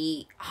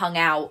we hung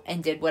out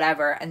and did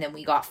whatever and then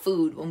we got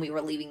food when we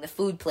were leaving the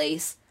food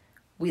place,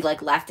 we,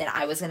 like, left and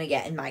I was going to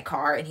get in my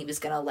car and he was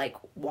going to, like,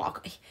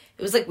 walk.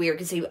 It was, like, weird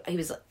because he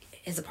was...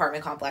 His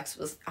apartment complex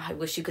was, I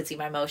wish you could see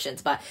my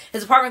emotions, but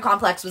his apartment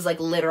complex was, like,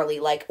 literally,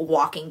 like,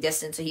 walking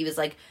distance. So he was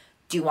like,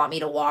 do you want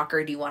me to walk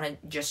or do you want to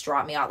just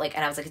drop me out? Like,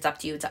 and I was like, it's up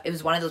to you. It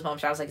was one of those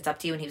moments where I was like, it's up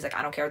to you. And he was like,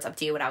 I don't care. It's up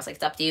to you. And I was like,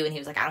 it's up to you. And he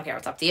was like, I don't care.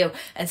 It's up to you.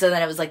 And so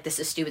then it was like, this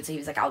is stupid. So he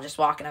was like, I'll just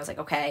walk. And I was like,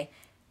 okay.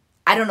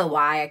 I don't know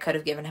why I could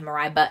have given him a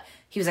ride, but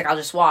he was like, I'll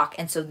just walk.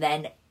 And so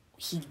then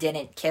he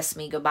didn't kiss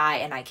me goodbye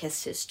and I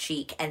kissed his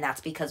cheek. And that's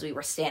because we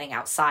were standing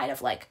outside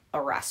of, like,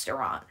 a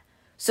restaurant.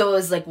 So it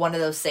was, like, one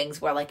of those things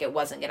where, like, it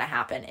wasn't going to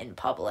happen in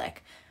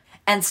public.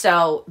 And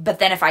so, but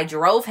then if I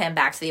drove him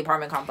back to the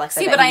apartment complex,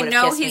 See, but I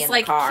know he's,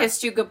 like,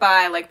 kissed you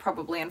goodbye, like,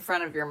 probably in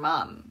front of your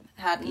mom,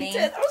 hadn't he? He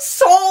did. That was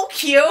so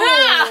cute.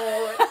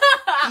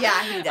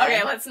 Yeah, he did.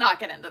 Okay, let's not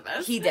get into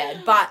this. He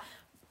did, but,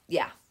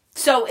 yeah.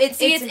 So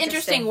it's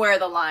interesting where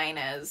the line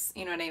is.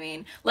 You know what I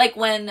mean? Like,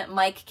 when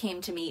Mike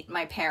came to meet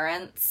my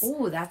parents...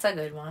 Ooh, that's a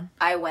good one.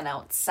 I went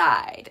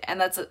outside. And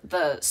that's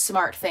the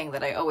smart thing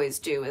that I always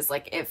do is,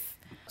 like, if...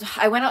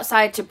 I went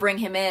outside to bring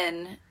him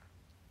in,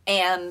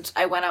 and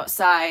I went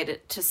outside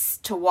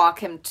to walk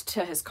him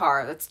to his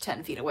car that's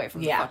 10 feet away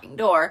from the fucking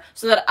door,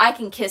 so that I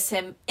can kiss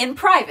him in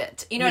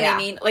private. You know what I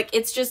mean? Like,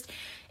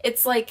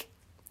 it's like,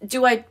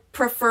 do I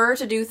prefer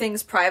to do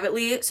things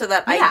privately so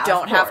that I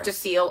don't have to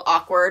feel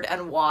awkward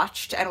and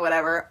watched and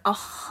whatever?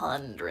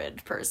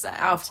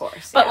 100%. Of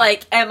course. But,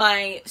 like, am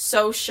I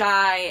so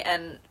shy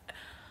and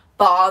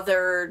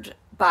bothered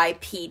by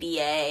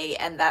PDA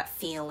and that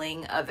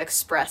feeling of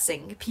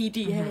expressing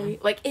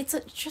PDA? Like, it's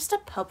just a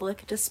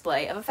public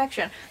display of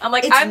affection. I'm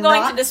like, I'm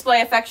going to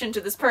display affection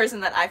to this person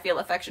that I feel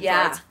affection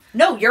towards.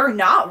 No, you're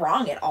not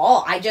wrong at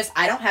all. I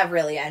don't have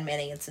really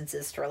many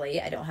instances to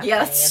relate. I don't have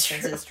many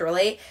instances to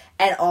relate.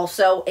 And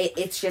also,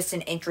 it's just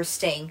an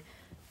interesting...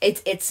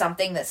 It's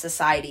something that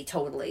society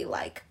totally,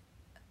 like,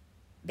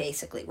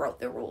 basically wrote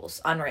the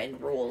rules, unwritten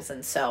rules.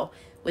 And so,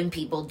 when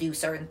people do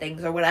certain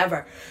things or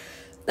whatever...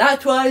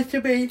 That's why it's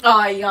to be. Oh,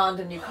 I yawned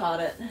and you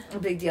caught it. A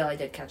big deal. I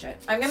did catch it.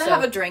 I'm gonna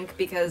have a drink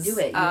because do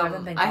it. You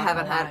haven't been. I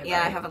haven't had. Live, yeah,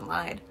 right? I haven't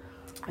lied.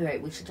 All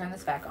right, we should turn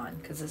this back on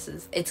because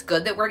it's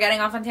good that we're getting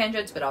off on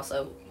tangents, but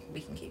also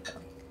we can keep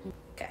going.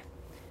 Okay.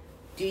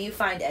 Do you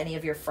find any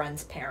of your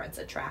friends' parents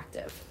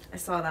attractive? I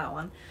saw that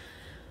one.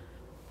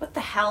 What the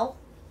hell?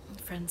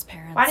 Friends'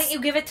 parents. Why didn't you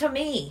give it to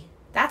me?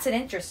 That's an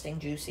interesting,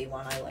 juicy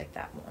one. I like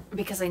that one.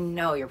 Because I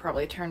know you're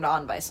probably turned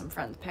on by some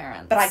friends'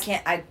 parents. But I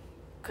can't. I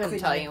couldn't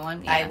tell you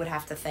one. Yeah. I would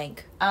have to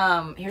think.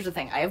 Here's the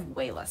thing. I have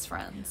way less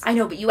friends. I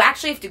know, but you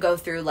actually have to go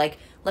through, like,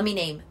 let me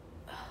name...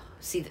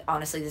 See,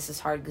 honestly, this is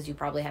hard because you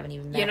probably haven't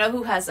even met... You know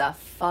who has a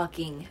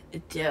fucking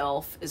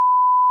DILF? Is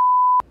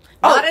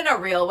not in a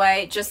real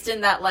way, just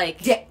in that,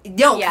 like... Yeah,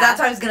 no, that's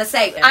what I was going to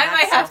say. I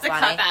might have to cut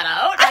that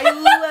out. I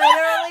literally...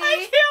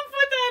 I can't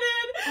put that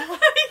in.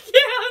 I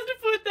can't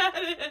put that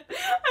in.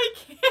 I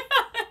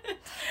can't.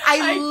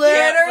 I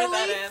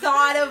literally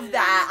thought of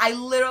that. I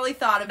literally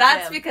thought of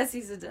That's him. because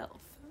he's a DILF.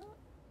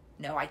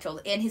 No,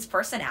 in his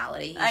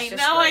personality. He's I just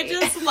know, great. I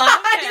just love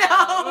him.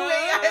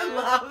 I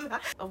love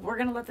that. We're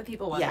going to let the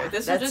people wonder. Yeah,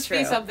 this will just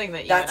be something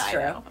that you and I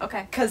know.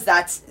 Okay. Because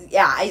that's, because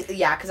I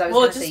was We'll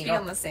going to just say, be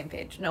on the same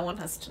page. No one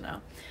has to know.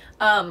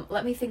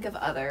 Let me think of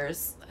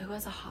others. Who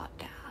has a hot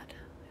dad?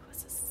 Who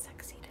has a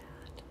sexy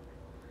dad?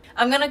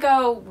 I'm going to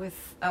go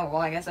with... Oh, well,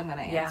 I guess I'm going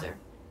to answer.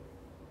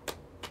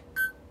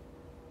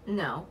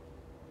 No.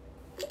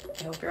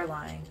 I hope you're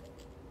lying.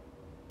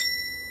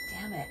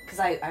 Damn it. Because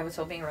I was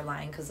hoping you were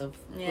lying because of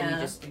what you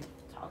just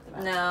talked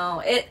about.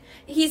 No.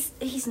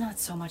 He's not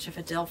so much of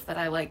a DILF that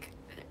I like...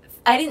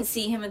 I didn't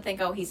see him and think,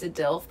 oh, he's a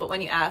DILF. But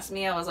when you asked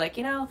me, I was like,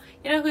 you know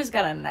who's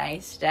got a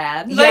nice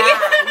dad? Yeah, like,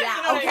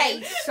 yeah.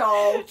 Okay,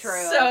 so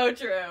true. So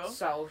true.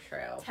 So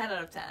true. 10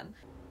 out of 10.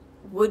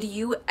 Would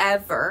you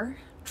ever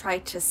try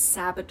to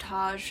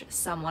sabotage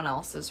someone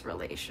else's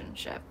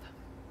relationship?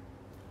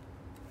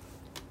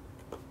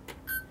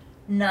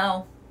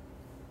 No.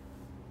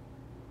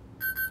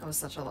 That was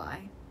such a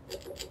lie. I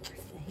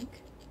think.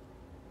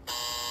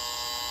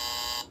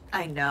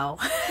 I know.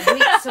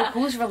 Wait, so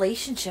whose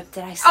relationship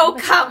did I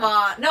sabotage? Oh, come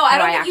on. No, I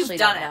don't think actually you've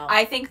done don't it. know.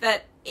 I think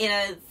that in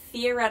a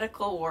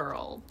theoretical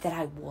world. That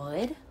I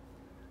would?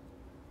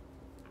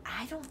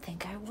 I don't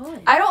think I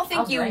would. I don't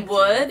think I'll you drink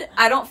would.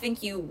 I don't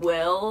think you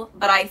will.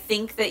 But I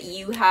think that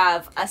you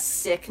have a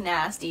sick,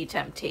 nasty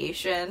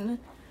temptation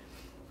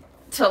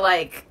to,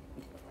 like,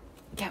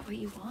 get what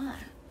you want.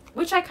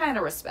 Which I kind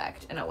of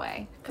respect, in a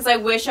way. Because I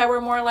wish I were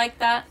more like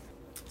that.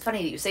 It's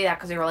funny that you say that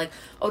because you were like,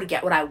 oh, to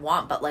get what I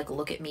want, but, like,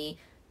 look at me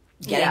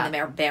getting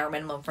the bare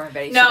minimum for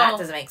everybody. No, so that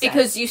doesn't make sense.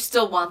 because you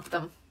still want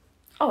them.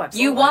 Oh,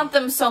 absolutely. You want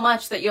them so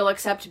much that you'll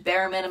accept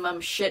bare minimum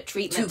shit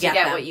treatment to get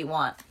them. what you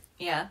want.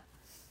 Yeah.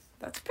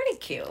 That's pretty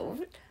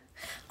cute.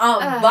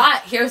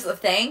 But here's the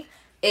thing,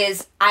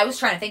 is I was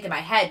trying to think in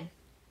my head,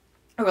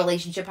 a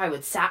relationship I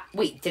would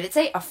wait, did it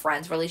say a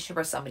friend's relationship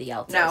or somebody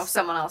else's? No,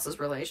 someone else's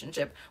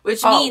relationship.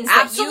 Which means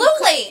absolutely,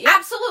 that you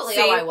absolutely.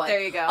 See, I would.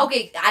 there you go.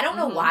 Okay, I don't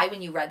know why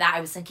when you read that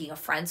I was thinking of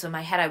friends. So in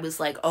my head I was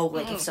like, oh,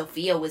 like if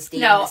Sophia was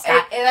dating this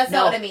guy. That's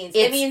not what it means.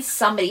 It means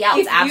somebody else.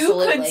 If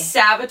absolutely. you could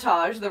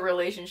sabotage the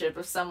relationship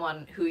of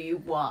someone who you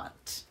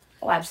want.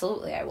 Oh,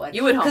 absolutely, I would.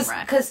 You would home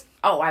wreck.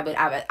 I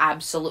would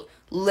absolutely,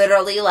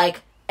 literally,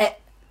 like,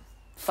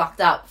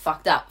 fucked up.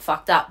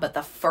 But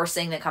the first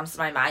thing that comes to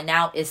my mind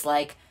now is,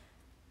 like,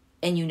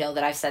 and you know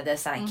that I've said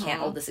this, and I can't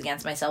hold this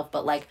against myself,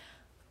 but, like,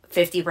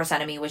 50%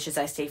 of me wishes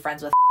I stay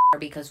friends with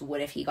because what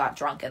if he got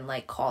drunk and,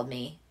 like, called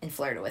me and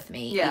flirted with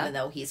me, even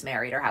though he's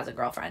married or has a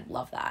girlfriend?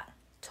 Love that.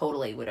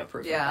 Totally would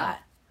approve of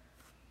that.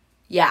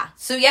 Yeah.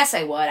 So, yes,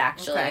 I would,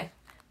 actually. Okay.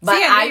 But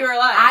see, I knew you were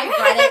lying. I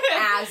read it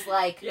as,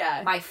 like,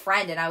 my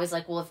friend, and I was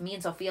like, well, if me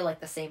and Sophia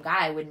like the same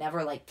guy, I would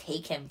never, like,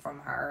 take him from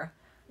her.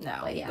 No,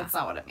 but that's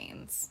not what it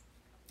means.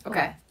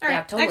 Okay. All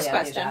right, totally. Next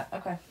question.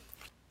 Okay.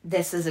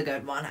 This is a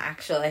good one,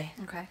 actually.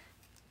 Okay.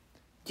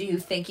 Do you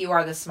think you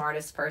are the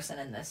smartest person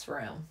in this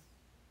room?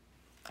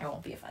 I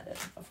won't be offended,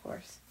 of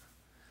course.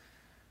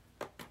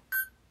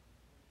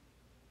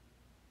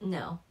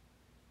 No.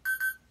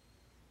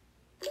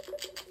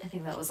 I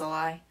think that was a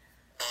lie.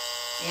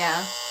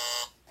 Yeah.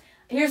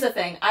 Here's the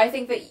thing. I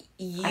think that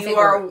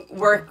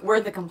we're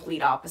the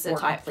complete opposite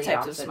types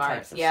of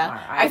smart.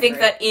 I think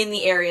that in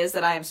the areas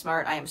that I am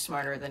smart, I am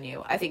smarter than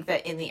you. I think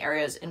that in the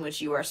areas in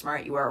which you are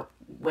smart, you are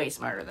way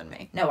smarter than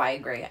me. No, I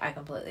agree. I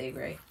completely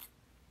agree.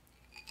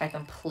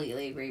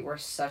 We're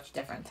such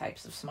different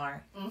types of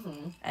smart.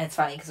 Mm-hmm. And it's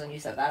funny because when you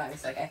said that, I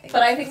was like, I think.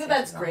 But I think that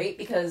that's great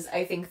because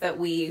I think that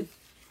we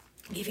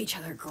give each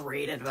other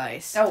great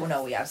advice. Oh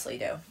no, we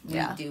absolutely do.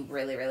 We do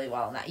really, really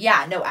well in that.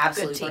 Yeah, no,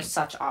 absolutely. We're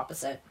such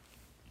opposite.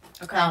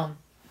 Okay.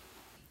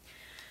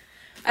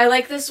 I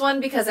like this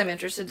one because I'm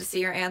interested to see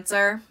your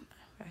answer.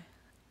 Okay.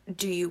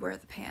 Do you wear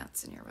the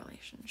pants in your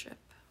relationship?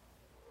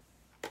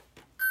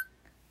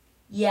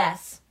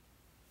 Yes.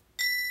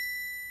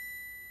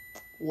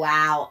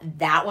 Wow,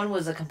 that one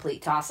was a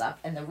complete toss-up.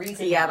 And the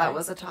reason that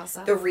was a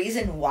toss-up. The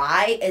reason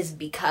why is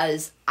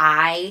because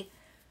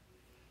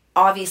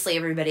obviously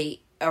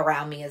everybody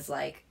around me is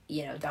like,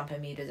 you know, dumping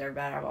me, deserve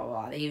better, blah,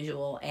 blah, blah, the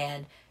usual.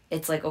 And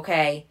it's like,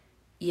 okay,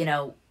 you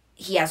know,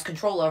 he has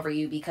control over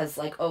you because,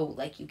 like, oh,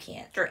 like, you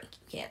can't drink,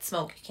 you can't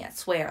smoke, you can't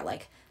swear,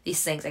 like,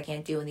 these things I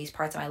can't do in these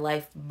parts of my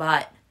life,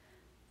 but,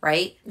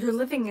 right? You're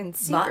living in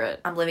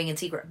secret. But I'm living in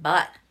secret,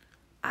 but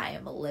I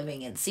am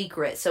living in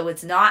secret. So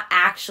it's not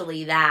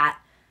actually that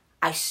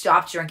I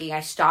stopped drinking, I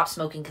stopped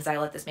smoking because I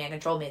let this man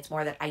control me. It's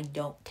more that I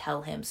don't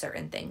tell him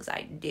certain things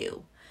I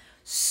do.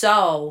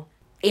 So,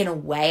 in a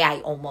way,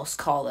 I almost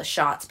call the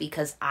shots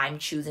because I'm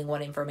choosing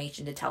what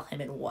information to tell him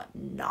and what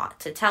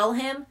not to tell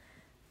him.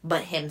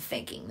 But him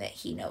thinking that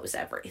he knows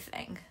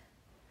everything.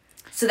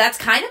 So that's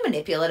kind of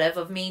manipulative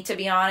of me, to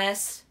be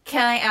honest.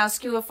 Can I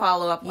ask you a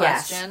follow-up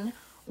question? Yes.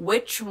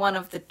 Which one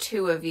of the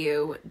two of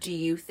you do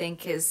you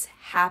think is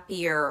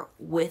happier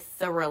with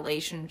the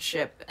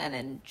relationship and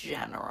in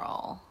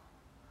general?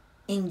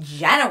 In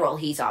general,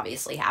 he's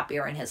obviously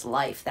happier in his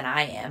life than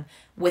I am.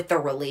 With the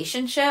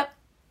relationship,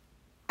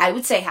 I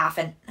would say half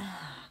and...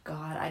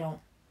 God, I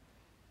don't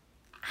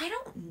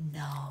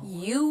know.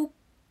 You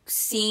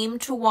seem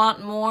to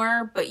want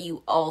more, but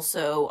you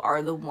also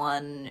are the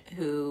one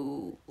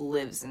who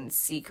lives in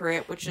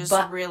secret, which is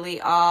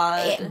really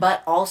odd.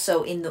 But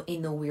also in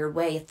the weird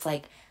way, it's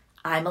like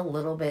I'm a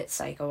little bit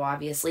psycho,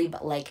 obviously,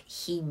 but like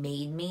he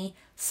made me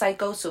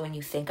psycho. So when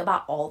you think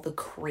about all the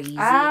crazy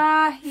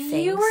things,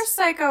 you were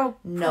psycho.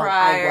 No,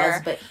 prior. I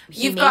was, but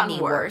you've gotten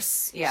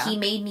worse. Yeah, he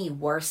made me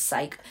worse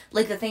psycho.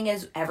 Like the thing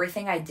is,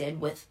 everything I did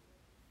with,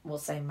 we'll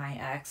say my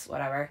ex,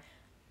 whatever,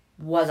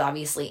 was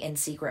obviously in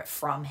secret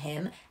from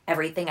him.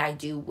 Everything I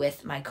do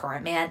with my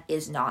current man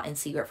is not in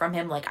secret from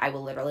him. Like, I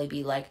will literally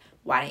be like,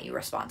 why didn't you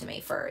respond to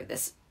me for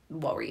this?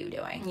 What were you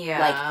doing? Yeah.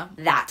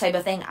 Like, that type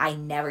of thing. I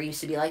never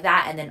used to be like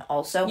that. And then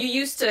also... You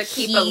used to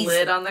keep a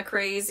lid on the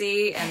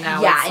crazy, and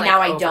now yeah, it's, and like, now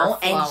I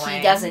don't, and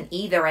he doesn't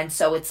either. And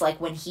so it's like,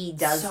 when he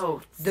does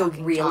the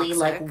really,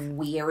 toxic. like,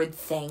 weird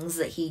things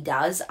that he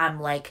does,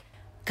 I'm like...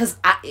 Because,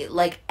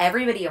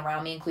 everybody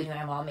around me, including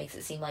my mom, makes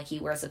it seem like he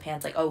wears the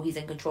pants, like, oh, he's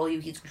in control of you,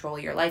 he's in control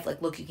of your life, like,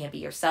 look, you can't be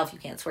yourself, you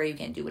can't swear, you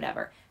can't do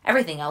whatever.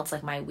 Everything else,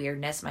 like, my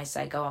weirdness, my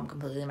psycho, I'm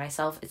completely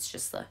myself, it's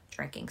just the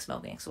drinking,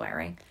 smoking,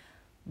 swearing.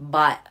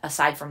 But,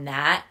 aside from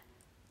that,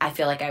 I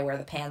feel like I wear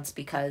the pants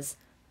because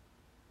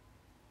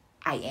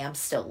I am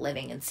still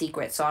living in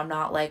secret. So I'm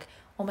not like,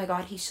 oh my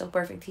God, he's so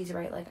perfect. He's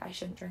right. Like, I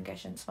shouldn't drink. I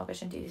shouldn't smoke. I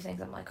shouldn't do these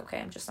things. I'm like, okay,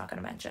 I'm just not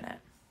going to mention it.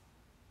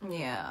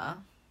 Yeah.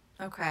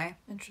 Okay.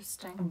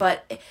 Interesting.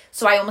 But,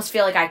 so I almost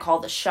feel like I call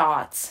the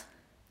shots.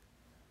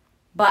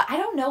 But I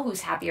don't know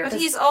who's happier. But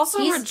he's also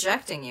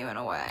rejecting you in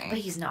a way. But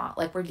he's not.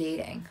 Like, we're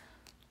dating.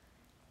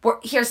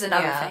 Here's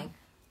another thing.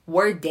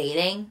 We're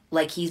dating.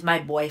 Like, he's my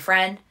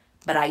boyfriend.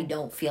 But I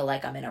don't feel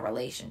like I'm in a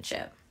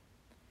relationship.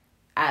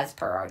 As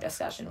per our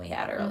discussion we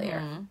had earlier.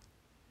 Mm-hmm.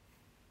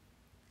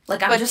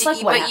 Like, I'm just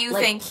like, what? But you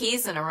think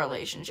he's in a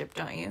relationship,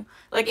 don't you?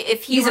 Like,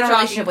 if he's in a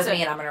relationship with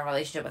me and I'm in a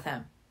relationship with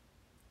him.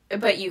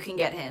 But you can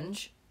get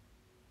Hinge?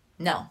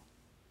 No.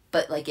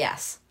 But, like,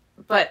 yes.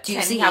 But do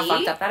you see how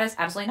fucked up that is?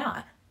 Absolutely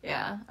not.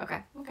 Yeah.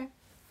 Okay.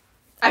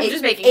 I'm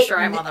just making sure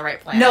I'm on the right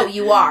plan. No,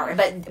 you are.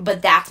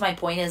 But that's my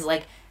point is,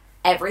 like,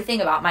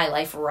 everything about my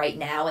life right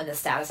now and the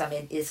status I'm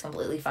in is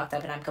completely fucked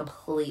up. And I'm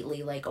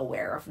completely, like,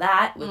 aware of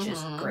that, which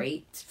is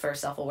great for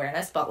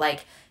self-awareness. But,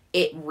 like,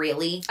 it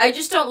really... I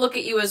just don't look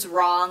at you as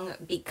wrong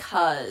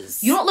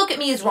because... You don't look at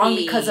me as wrong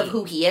because of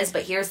who he is,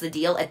 but here's the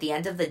deal. At the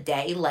end of the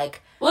day,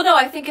 like... Well, no,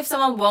 I think if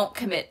someone won't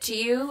commit to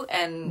you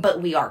and...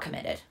 But we are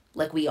committed.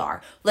 Like, we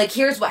are. Like,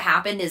 here's what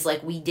happened is,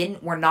 like,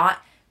 we're not...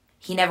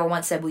 He never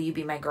once said, will you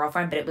be my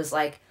girlfriend? But it was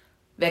like,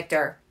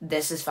 Victor,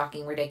 this is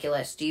fucking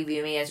ridiculous. Do you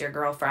view me as your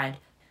girlfriend?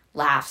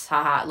 Laughs,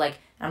 haha. Like,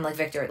 and I'm like,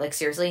 Victor, like,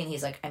 seriously? And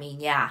he's like, I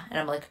mean, yeah. And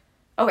I'm like,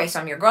 okay, so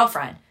I'm your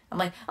girlfriend. I'm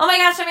like, oh my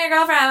gosh, I'm your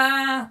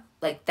girlfriend.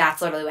 Like,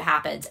 that's literally what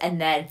happens.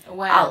 And then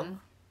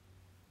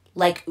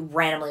like,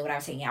 randomly when I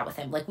was hanging out with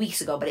him, like, weeks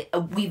ago,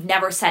 but we've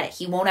never said it.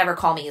 He won't ever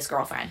call me his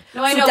girlfriend.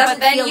 No, I know, but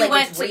then you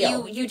went to,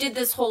 you did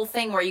this whole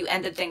thing where you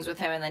ended things with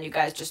him, and then you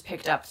guys just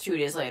picked up 2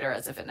 days later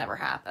as if it never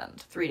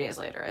happened. 3 days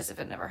later as if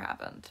it never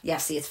happened. Yeah,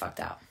 see, it's fucked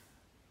up.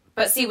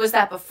 But see, was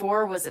that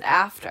before or was it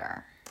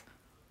after?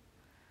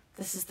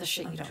 This is the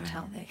shit you don't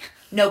tell me.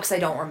 No, because I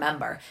don't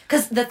remember.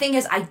 Because the thing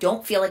is, I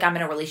don't feel like I'm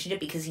in a relationship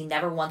because he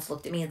never once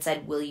looked at me and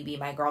said, will you be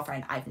my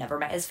girlfriend? I've never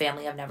met his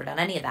family. I've never done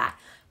any of that.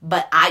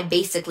 But I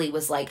basically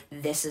was like,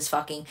 this is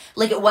fucking...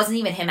 Like, it wasn't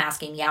even him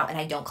asking me out, and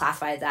I don't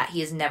classify it as that. He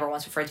has never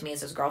once referred to me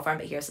as his girlfriend,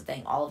 but here's the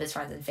thing. All of his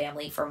friends and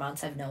family for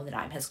months have known that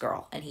I'm his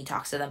girl, and he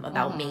talks to them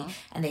about me,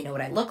 and they know what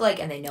I look like,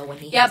 and they know when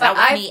he hangs out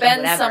with me, and whatever. Yeah, but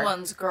I've been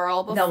someone's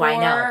girl before. No, I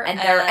know.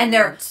 And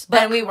they're...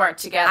 But we weren't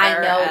together,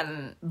 I know,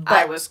 and but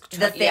I was...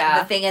 The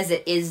thing is,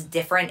 it is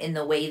different in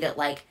the way that,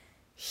 like,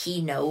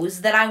 he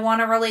knows that I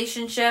want a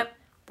relationship,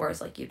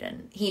 whereas, like, you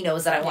didn't. He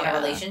knows that I want a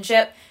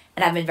relationship,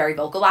 and I've been very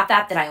vocal about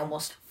that I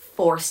almost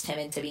forced him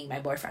into being my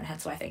boyfriend.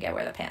 Hence why I think I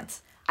wear the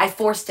pants. I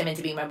forced him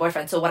into being my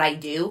boyfriend. So what I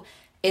do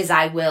is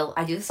I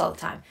do this all the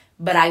time,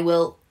 but I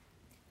will,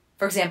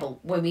 for example,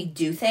 when we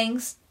do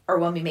things or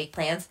when we make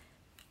plans,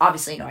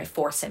 obviously, I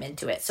force him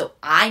into it. So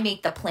I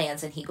make the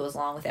plans and he goes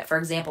along with it. For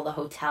example, the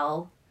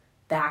hotel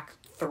back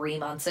 3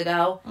 months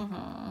ago,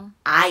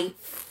 I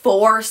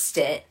forced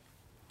it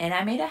and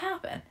I made it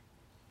happen.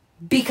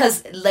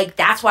 Because, like,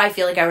 that's why I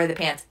feel like I wear the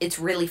pants. It's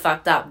really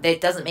fucked up.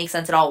 It doesn't make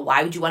sense at all.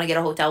 Why would you want to get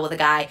a hotel with a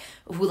guy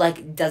who,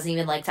 like, doesn't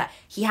even like to...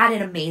 He had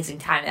an amazing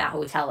time in that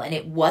hotel, and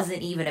it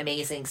wasn't even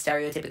amazing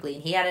stereotypically,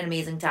 and he had an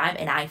amazing time,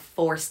 and I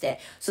forced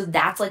it. So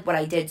that's, like, what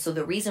I did. So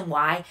the reason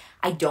why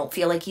I don't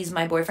feel like he's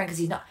my boyfriend, because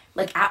he's not...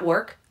 Like, at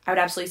work, I would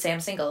absolutely say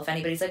I'm single. If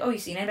anybody's like, oh, you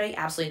seen anybody?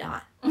 Absolutely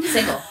not.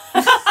 Single.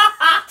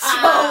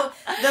 So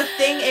the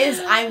thing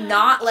is, I'm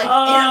not like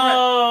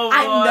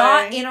I'm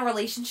not in a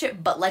relationship,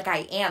 but like I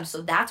am.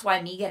 So that's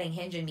why me getting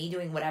Hinge and me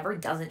doing whatever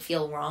doesn't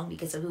feel wrong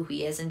because of who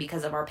he is and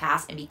because of our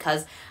past and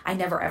because I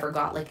never ever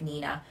got like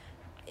Nina.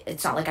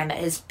 It's not like I met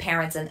his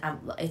parents and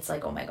it's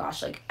like, oh my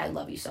gosh, like I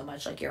love you so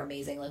much, like you're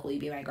amazing, like will you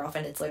be my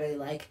girlfriend? It's literally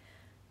like,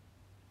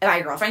 am I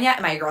your girlfriend yet?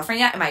 Am I your girlfriend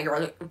yet? Am I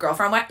your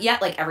girlfriend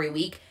yet? Like every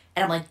week.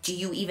 And I'm like, do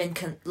you even,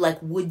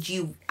 would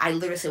you, I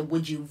literally said,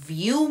 would you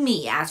view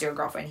me as your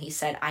girlfriend? He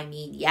said, I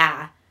mean,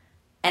 yeah.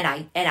 And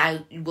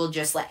I will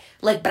just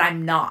but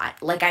I'm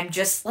not. Like, I'm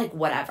just, like,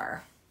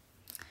 whatever.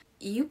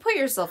 You put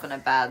yourself in a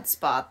bad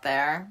spot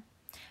there.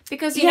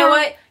 Because you know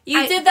what?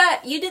 You did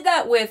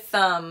that with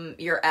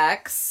your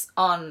ex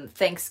on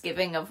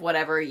Thanksgiving of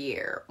whatever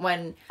year.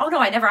 When Oh no,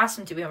 I never asked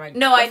him to be my girlfriend.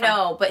 No, I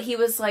know, but he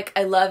was like,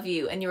 I love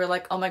you, and you were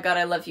like, oh my god,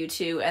 I love you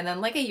too. And then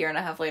like a year and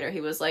a half later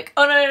he was like,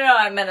 oh no,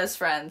 I meant as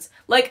friends.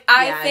 Like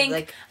I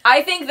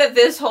think that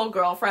this whole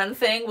girlfriend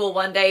thing will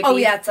one day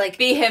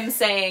be him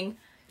saying,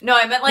 no,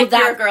 I meant like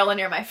you're a girl and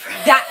you're my friend.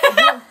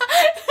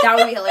 That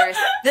would be hilarious.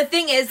 The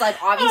thing is,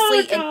 like,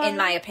 obviously, in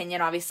my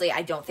opinion, obviously,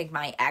 I don't think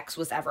my ex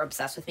was ever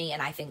obsessed with me,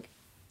 and I think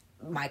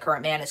my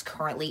current man is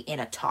currently in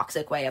a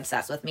toxic way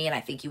obsessed with me, and I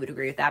think you would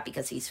agree with that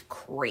because he's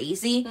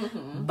crazy.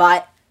 Mm-hmm.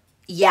 But,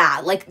 yeah,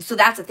 like, so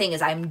that's the thing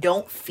is I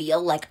don't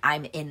feel like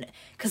I'm in,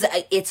 because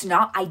it's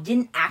not, I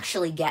didn't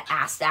actually get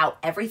asked out.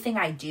 Everything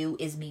I do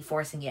is me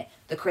forcing it.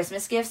 The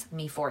Christmas gifts,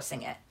 me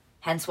forcing it.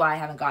 Hence why I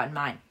haven't gotten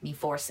mine. Me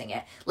forcing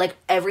it. Like,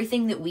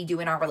 everything that we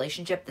do in our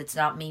relationship that's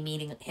not me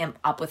meeting him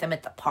up with him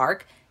at the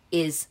park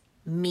is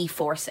me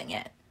forcing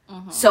it.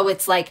 Mm-hmm. So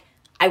it's like,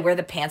 I wear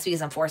the pants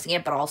because I'm forcing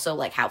it, but also,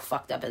 like, how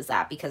fucked up is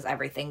that? Because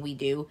everything we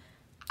do,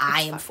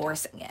 I am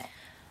forcing it.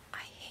 I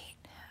hate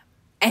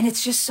And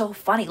it's just so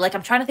funny. Like,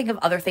 I'm trying to think of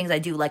other things I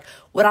do. Like,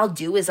 what I'll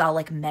do is I'll,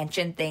 like,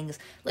 mention things.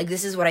 Like,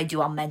 this is what I do.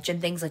 I'll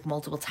mention things, like,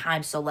 multiple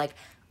times. So, like,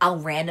 I'll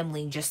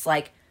randomly just,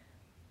 like,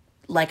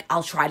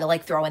 I'll try to,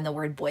 like, throw in the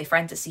word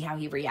boyfriend to see how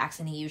he reacts.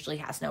 And he usually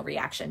has no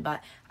reaction.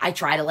 But I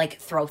try to, like,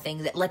 throw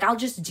things. Like, I'll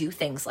just do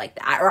things like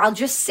that. Or I'll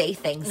just say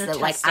things that,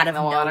 like, out of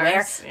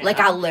nowhere. Yeah. Like,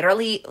 I'll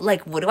literally,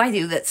 like, what do I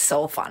do that's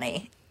so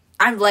funny?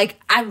 I'm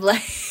like...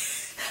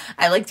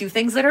 I, like, do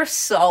things that are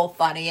so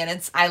funny,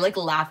 and I, like,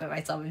 laugh at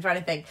myself. I'm trying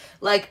to think.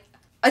 Like,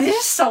 it's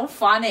just so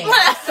funny.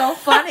 It's so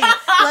funny.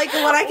 Like,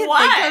 what I can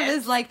think of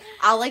is, like,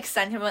 I'll, like,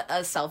 send him a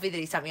selfie that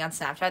he sent me on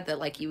Snapchat that,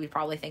 like, you would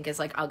probably think is,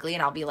 like, ugly,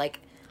 and I'll be like,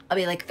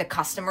 the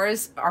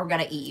customers are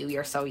gonna eat you.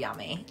 You're so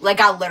yummy.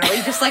 Like, I'll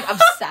literally just, like,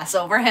 obsess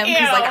over him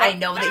because, like, I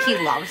know that he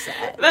loves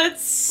it.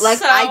 That's like,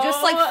 so I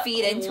just, like,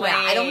 feed into lame. it.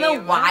 I don't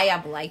know why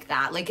I'm like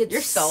that. Like, it's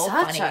You're so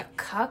such funny. a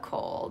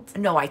cuckold.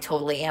 No, I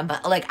totally am,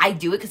 but, like, I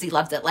do it because he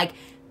loves it. Like,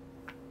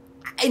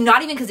 and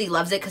not even because he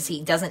loves it, because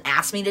he doesn't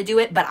ask me to do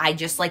it, but I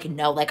just, like,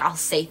 know, like, I'll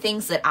say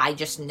things that I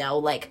just know,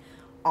 like,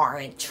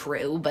 aren't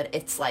true, but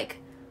it's, like,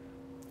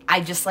 I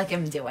just, like,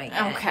 am doing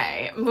it.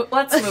 Okay,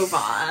 let's move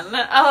on.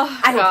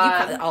 Oh, I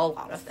God. hope you cut a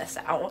lot of this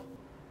out.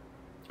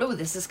 Oh,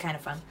 this is kind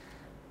of fun.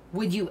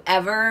 Would you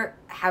ever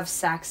have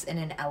sex in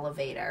an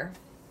elevator?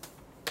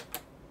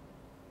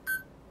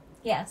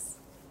 Yes.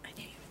 I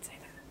didn't even say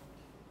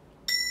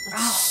that.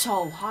 That's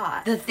so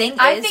hot. The thing is...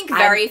 I think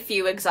very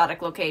few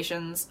exotic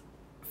locations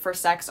for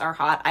sex are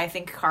hot. I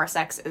think car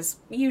sex is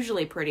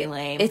usually pretty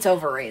lame. It's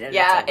overrated.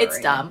 Yeah, it's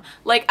dumb.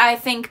 Like, I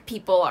think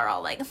people are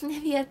all like, have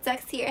you had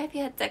sex here? Have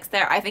you had sex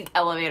there? I think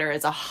elevator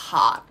is a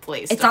hot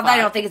place It's to not that I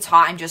fuck. don't think it's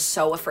hot. I'm just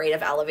so afraid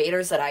of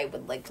elevators that I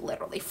would, like,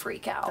 literally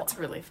freak out. That's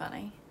really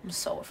funny. I'm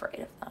so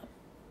afraid of them.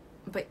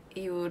 But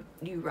you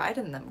ride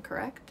in them,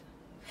 correct?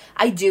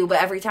 I do,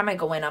 but every time I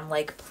go in, I'm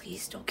like,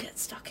 please don't get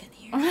stuck in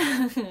here.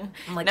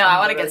 I'm like, No, I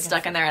want to literally get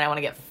stuck in there and I want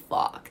to get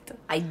fucked.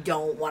 I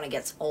don't want to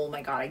get... Oh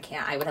my God, I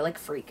can't. I would, like,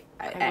 freak.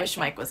 I wish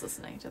Mike was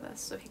listening to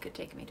this so he could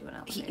take me to an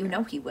elevator. You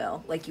know he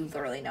will. Like, you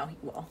literally know he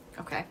will.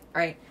 Okay.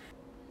 All right.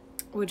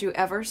 Would you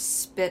ever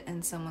spit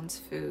in someone's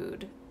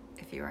food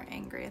if you were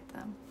angry at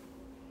them?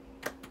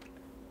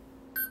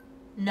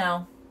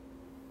 No.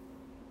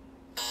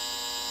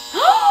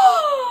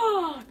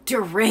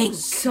 Drink.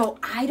 So,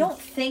 I don't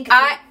think...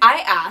 I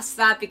asked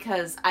that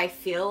because I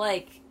feel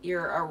like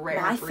you're a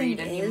rare breed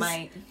and you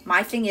might...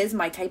 My thing is,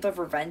 my type of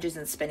revenge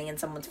isn't spitting in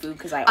someone's food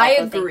because I also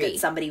think agree. that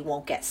somebody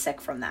won't get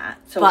sick from that.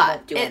 So it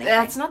won't do anything.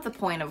 That's not the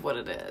point of what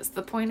it is.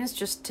 The point is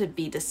just to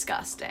be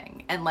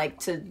disgusting and, like,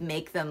 to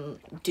make them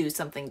do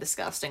something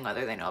disgusting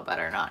whether they know about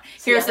it or not.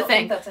 Here's the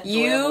thing.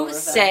 You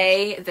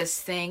say this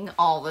thing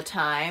all the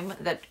time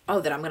that... Oh,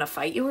 that I'm going to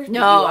fight you or beat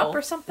No. you up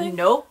or something?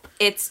 Nope.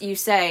 It's, you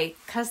say,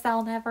 because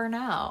they'll never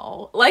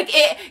know. Like,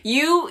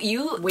 you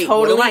Wait,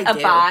 totally what do I do?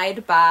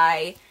 abide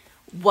by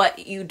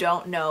what you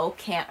don't know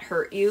can't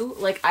hurt you.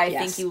 Like, I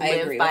Yes, think you I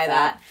live agree by with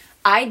that. that.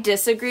 I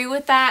disagree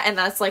with that, and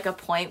that's, like, a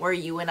point where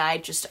you and I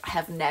just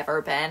have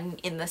never been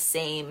in the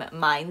same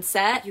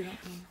mindset. You don't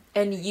know.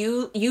 And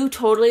you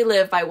totally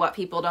live by what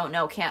people don't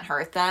know can't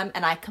hurt them,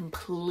 and I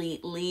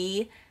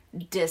completely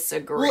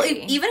disagree. Well,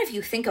 even if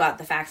you think about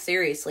the fact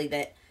seriously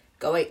that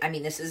going... I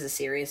mean, this is a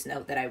serious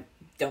note that I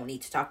don't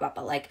need to talk about,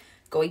 but, like,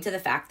 going to the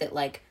fact that,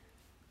 like,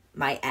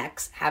 my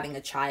ex having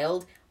a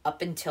child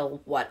up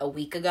until, a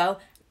week ago...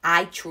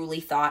 I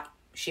truly thought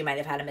she might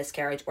have had a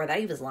miscarriage or that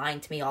he was lying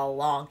to me all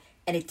along.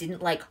 And it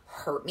didn't, like,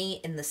 hurt me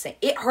in the same...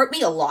 It hurt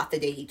me a lot the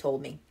day he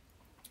told me.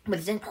 But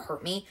it didn't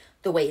hurt me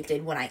the way it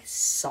did when I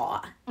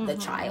saw the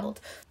child.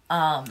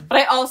 But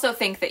I also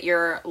think that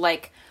you're,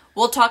 like...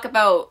 We'll talk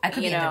about, I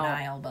could be in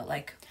denial, but,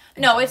 like...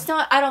 No, it's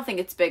not... I don't think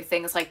it's big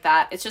things like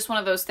that. It's just one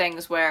of those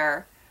things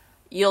where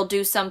you'll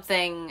do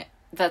something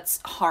that's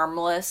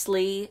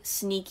harmlessly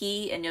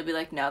sneaky and you'll be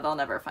like, no, they'll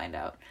never find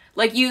out.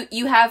 Like,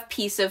 you have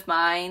peace of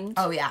mind.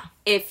 Oh, yeah.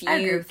 If you... I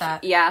agree with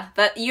that. Yeah,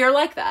 that you're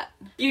like that.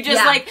 You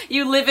just, Yeah. like,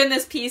 you live in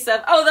this peace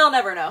of, oh, they'll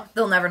never know.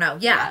 They'll never know.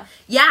 Yeah.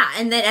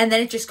 And then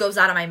it just goes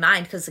out of my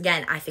mind because,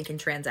 again, I think in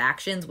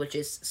transactions, which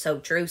is so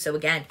true. So,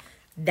 again,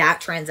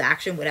 that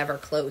transaction would ever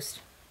closed.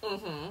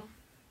 Mm-hmm.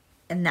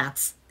 And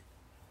that's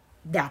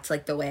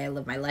like the way I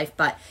live my life.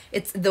 But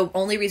it's the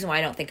only reason why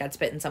I don't think I'd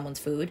spit in someone's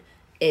food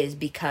is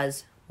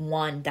because,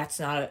 one, that's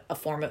not a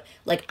form of...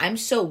 Like, I'm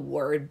so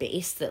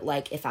word-based that,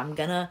 like, if I'm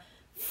gonna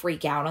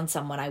freak out on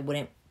someone, I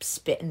wouldn't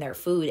spit in their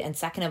food. And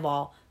second of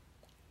all,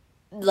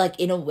 like,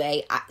 in a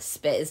way,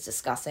 spit is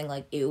disgusting,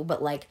 like, ew,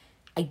 but, like,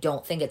 I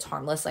don't think it's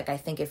harmless. Like, I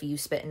think if you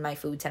spit in my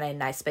food tonight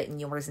and I spit in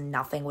yours,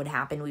 nothing would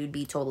happen. We would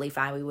be totally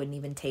fine. We wouldn't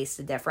even taste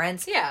the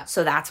difference. Yeah.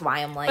 So that's why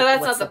I'm like, But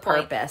that's what's not the the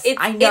point. purpose? It's,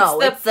 I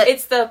know.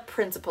 It's the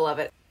principle of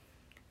it.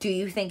 Do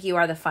you think you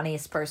are the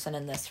funniest person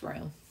in this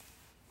room?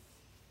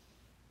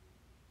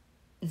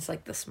 It's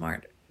like the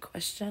smart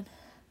question.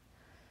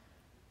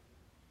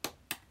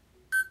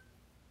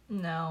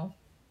 No.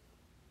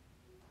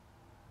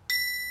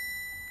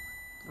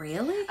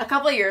 Really? A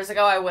couple of years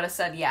ago, I would have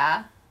said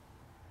yeah.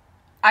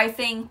 I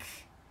think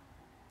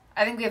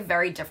we have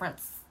very different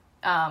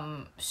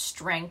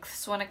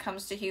strengths when it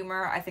comes to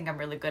humor. I think I'm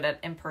really good at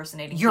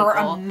impersonating You're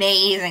people.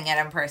 amazing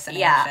at impersonations.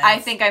 Yeah, I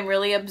think I'm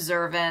really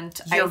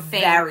observant. You're I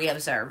think very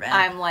observant.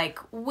 I'm like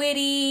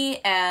witty,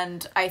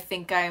 and I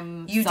think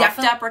I'm You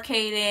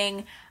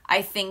self-deprecating.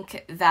 I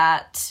think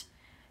that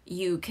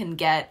you can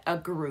get a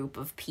group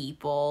of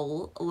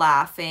people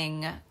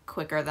laughing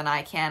quicker than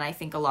I can. I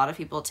think a lot of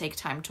people take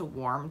time to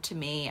warm to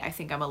me. I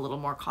think I'm a little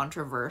more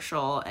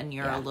controversial, and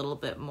you're a little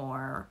bit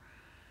more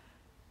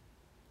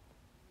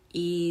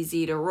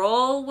easy to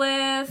roll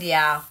with.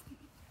 Yeah.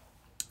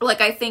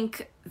 Like, I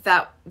think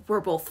that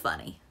we're both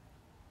funny.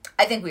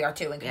 I think we are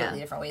too, in completely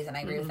different ways, and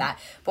I agree with that.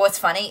 But what's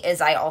funny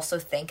is I also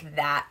think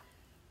that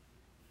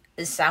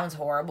this sounds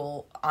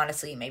horrible.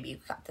 Honestly, maybe you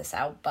cut this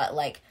out, but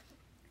like,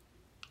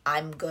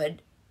 I'm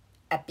good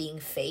at being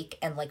fake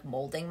and like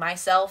molding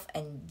myself,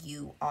 and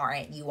you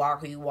aren't. You are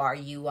who you are.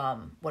 You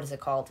what is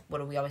it called? What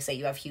do we always say?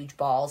 You have huge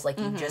balls. Like,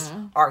 you just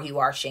are who you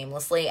are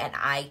shamelessly, and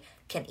I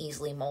can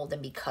easily mold,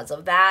 and because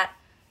of that,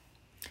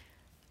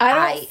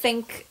 I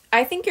think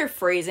you're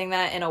phrasing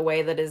that in a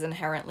way that is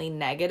inherently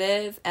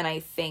negative, and I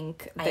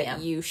think that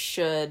you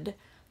should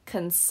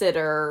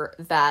consider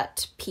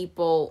that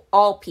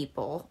all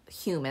people,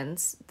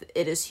 humans,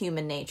 it is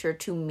human nature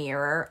to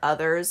mirror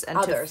others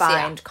and to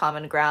find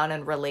common ground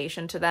in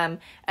relation to them,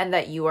 and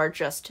that you are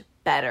just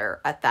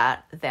better at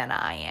that than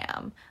I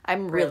am.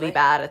 I'm really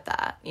bad at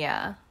that.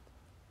 Yeah.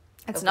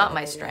 It's not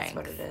my strength.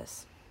 That's what it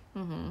is.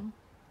 Mm-hmm.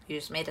 You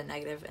just made a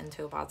negative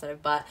into a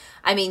positive, but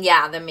I mean,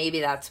 yeah, then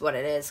maybe that's what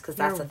it is, because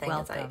that's the thing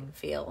is I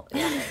feel,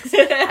 as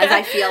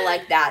I feel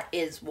like that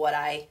is what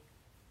I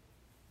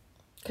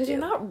Because you're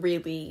not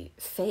really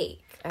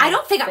fake. I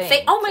don't think I'm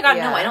fake. Oh my God,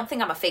 no, I don't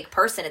think I'm a fake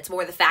person. It's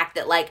more the fact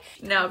that, like...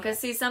 No, because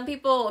see, some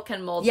people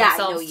can mold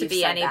themselves to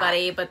be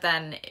anybody, but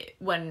then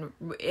when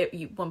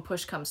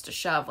push comes to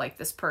shove, like,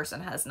 this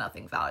person has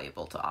nothing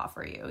valuable to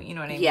offer you. You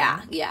know what I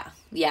mean?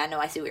 Yeah, no,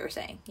 I see what you're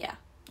saying. Yeah.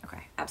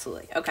 Okay.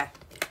 Absolutely. Okay.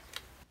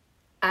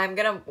 I'm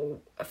going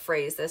to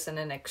phrase this in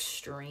an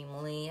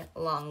extremely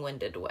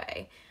long-winded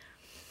way.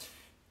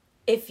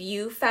 If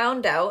you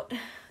found out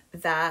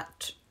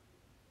that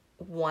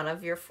one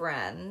of your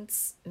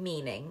friends,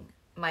 meaning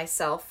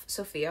myself,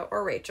 Sophia,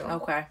 or Rachel,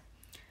 okay,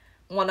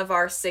 one of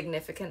our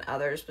significant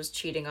others was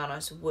cheating on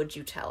us, would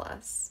you tell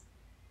us?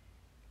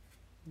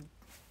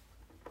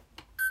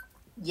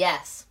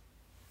 Yes.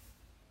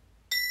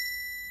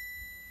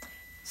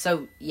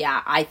 So,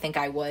 yeah, I think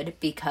I would,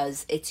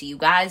 because it's you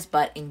guys,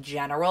 but in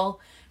general,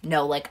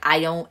 no, like, I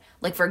don't,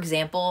 like, for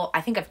example,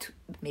 I think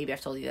maybe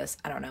I've told you this,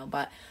 I don't know,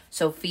 but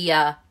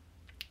Sophia,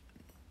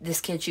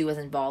 this kid she was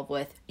involved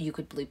with, you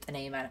could bleep the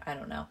name, I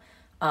don't know,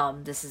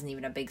 this isn't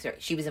even a big story,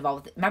 she was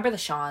involved with, remember the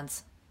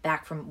Shawns,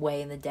 back from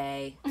way in the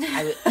day,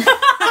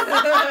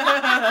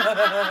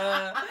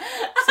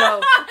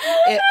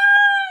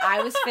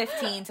 I was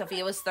 15,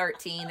 Sophia was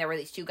 13. There were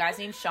these two guys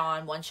named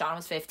Sean. One Sean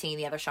was 15,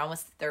 the other Sean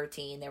was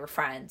 13. They were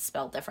friends,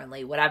 spelled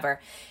differently,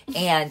 whatever.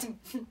 And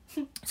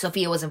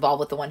Sophia was involved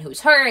with the one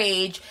who's her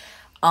age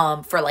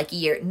for like a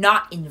year.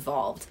 Not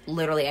involved.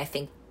 Literally, I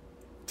think,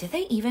 did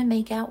they even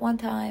make out one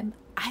time?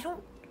 I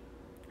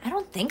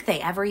don't think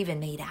they ever even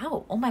made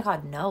out. Oh my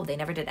God, no, they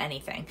never did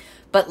anything.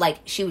 But like,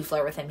 she would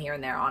flirt with him here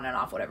and there, on and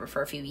off, whatever,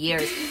 for a few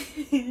years.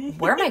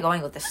 Where am I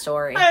going with this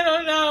story? I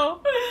don't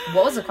know.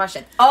 What was the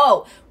question?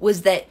 Oh,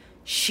 was that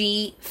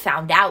she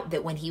found out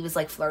that when he was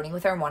like flirting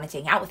with her and wanted to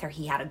hang out with her,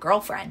 he had a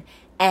girlfriend.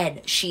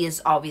 And she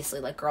is obviously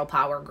like girl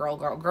power,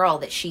 girl,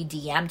 that she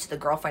DM'd the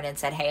girlfriend and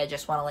said, hey, I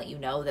just want to let you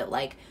know that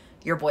like,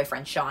 your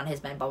boyfriend Sean has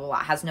been blah blah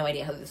blah, has no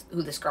idea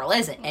who this girl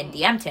is, and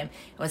DM'd him.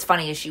 And what's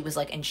funny is she was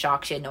like in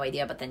shock, she had no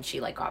idea, but then she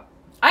like got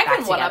I back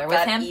can together with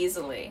him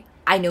easily.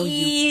 I know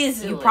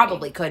you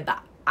probably could,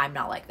 but I'm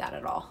not like that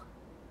at all.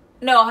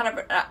 No,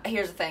 100%.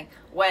 Here's the thing: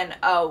 when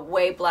a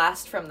way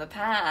blast from the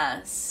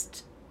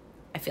past,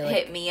 I feel like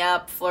hit me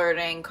up,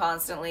 flirting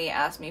constantly,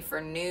 asked me for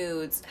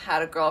nudes,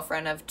 had a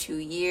girlfriend of 2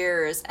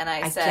 years, and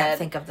I said, can't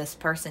think of this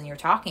person you're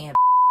talking about.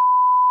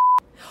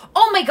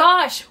 Oh my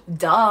gosh!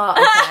 Duh.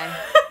 Okay.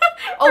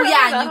 Oh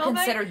yeah, and you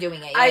considered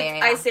doing it. Yeah.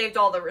 I saved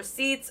all the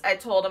receipts. I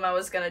told him I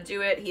was gonna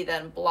do it. He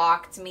then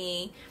blocked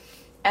me,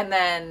 and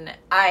then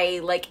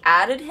I like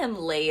added him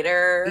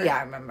later. Yeah,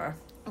 I remember.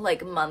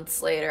 Like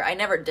months later, I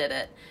never did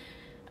it.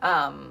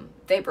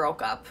 They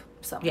broke up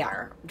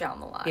somewhere down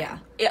the line. Yeah.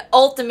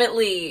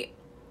 Ultimately,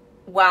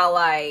 while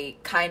I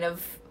kind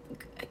of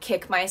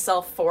kick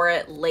myself for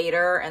it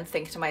later and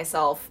think to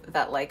myself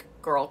that like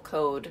girl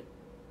code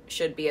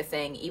should be a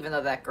thing, even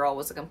though that girl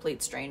was a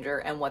complete stranger,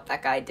 and what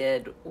that guy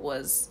did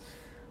was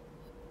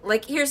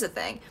like, here's the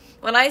thing,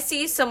 when I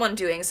see someone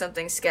doing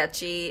something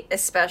sketchy,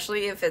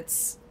 especially if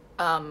it's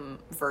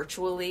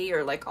virtually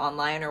or like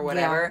online or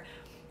whatever,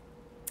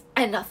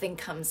 and nothing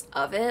comes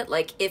of it,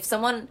 like if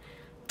someone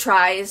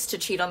tries to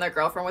cheat on their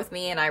girlfriend with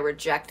me and I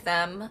reject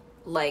them,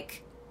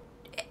 like,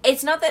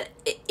 it's not that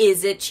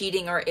is it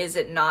cheating or is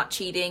it not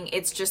cheating,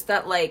 it's just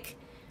that like,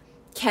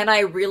 can I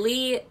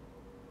really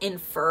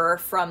infer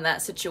from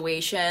that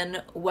situation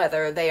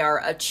whether they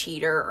are a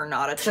cheater or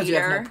not a cheater? Because you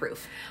have no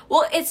proof.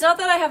 Well, it's not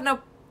that I have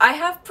no I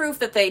have proof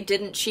that they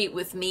didn't cheat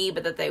with me,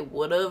 but that they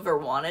would have or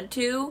wanted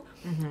to.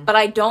 But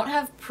I don't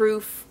have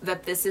proof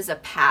that this is a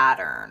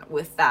pattern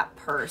with that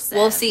person.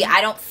 Well, see,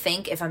 I don't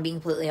think, if I'm being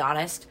completely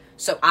honest,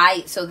 so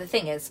the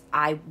thing is,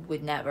 I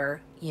would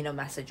never,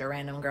 message a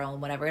random girl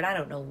and whatever, and I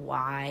don't know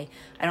why.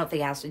 I don't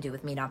think it has to do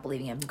with me not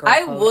believing in girl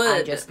I code.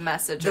 would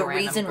message a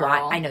random The reason girl.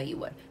 why, I know you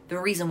would. The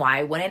reason why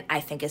I wouldn't, I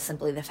think, is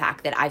simply the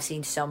fact that I've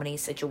seen so many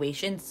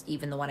situations,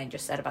 even the one I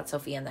just said about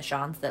Sophia and the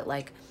Shans, that,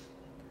 like,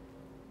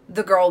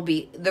 the girl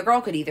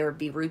could either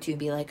be rude to you and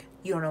be like,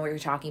 you don't know what you're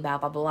talking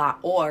about, blah, blah, blah,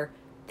 or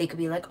they could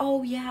be like,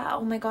 oh, yeah,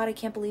 oh my God, I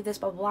can't believe this,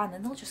 blah, blah, blah, and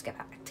then they'll just get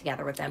back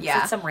together with them.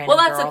 Yeah. It's some random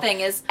that's girl. the thing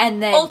is,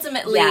 and then,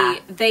 ultimately,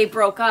 they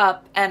broke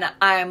up, and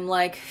I'm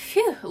like,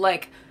 phew,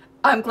 like,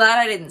 I'm glad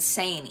I didn't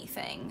say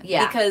anything.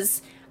 Yeah.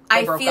 Because They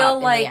I broke feel up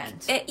in like,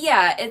 the end.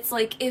 it's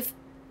like,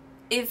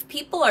 if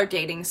people are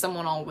dating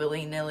someone all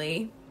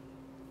willy-nilly,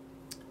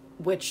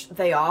 which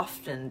they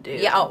often do.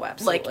 Yeah, oh,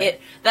 absolutely.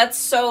 Like, that's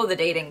so the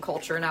dating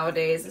culture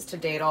nowadays, is to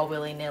date all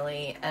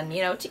willy-nilly, and,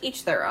 to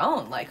each their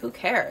own, like, who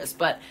cares?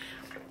 But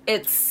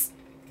it's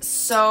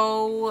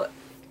so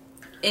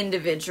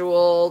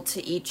individual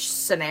to each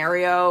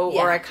scenario,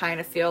 or I kind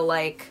of feel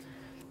like,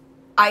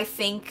 I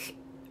think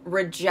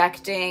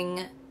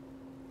rejecting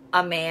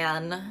a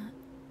man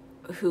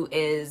who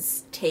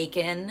is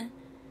taken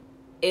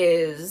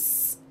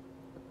is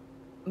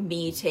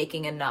me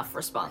taking enough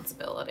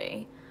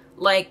responsibility.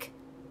 Like,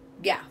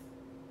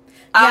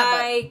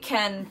 I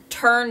can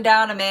turn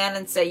down a man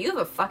and say, you have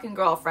a fucking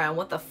girlfriend,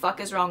 what the fuck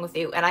is wrong with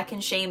you? And I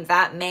can shame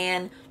that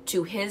man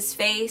to his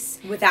face,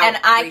 and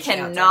I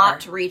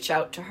cannot reach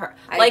out to her.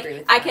 I agree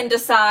with that. I can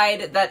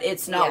decide that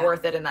it's not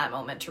worth it in that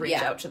moment to reach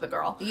out to the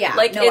girl. Yeah,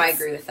 like, I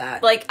agree with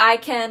that. Like, I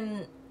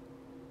can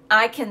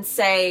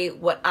say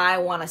what I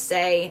want to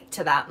say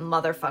to that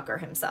motherfucker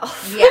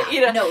himself.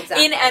 Yeah, no,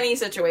 exactly. In any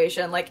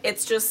situation. Like,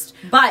 it's just...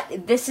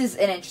 But this is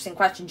an interesting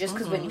question, just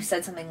because when you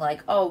said something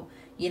like, oh,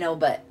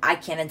 but I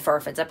can't infer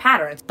if it's a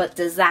pattern. But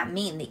does that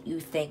mean that you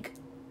think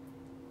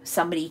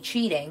somebody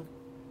cheating,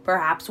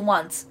 perhaps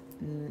once,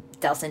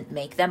 doesn't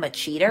make them a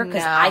cheater?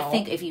 Because I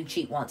think if you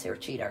cheat once, you're a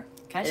cheater.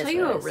 Can I tell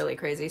you a really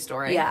crazy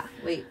story? Yeah,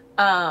 wait.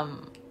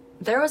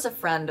 There was a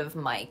friend of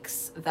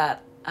Mike's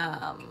that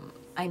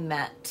I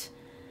met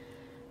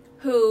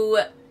who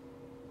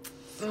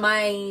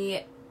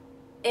my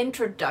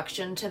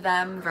introduction to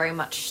them very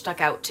much stuck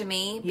out to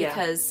me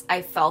because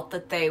I felt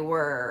that they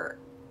were,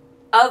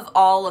 of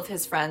all of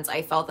his friends,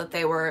 I felt that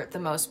they were the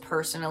most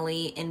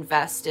personally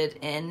invested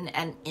in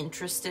and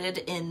interested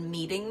in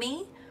meeting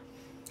me.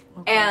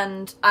 Okay.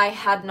 And I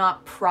had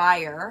not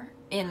prior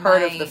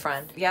heard of the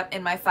friend. Yep,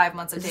 in my 5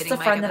 months of dating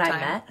Mike friend at the that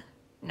time. I met?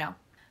 No.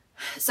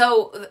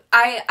 So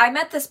I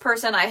met this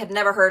person. I had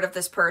never heard of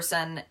this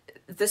person.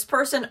 This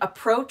person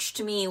approached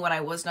me when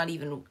I was not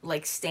even,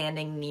 like,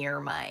 standing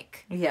near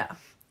Mike. Yeah.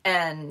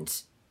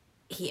 And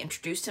he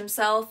introduced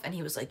himself, and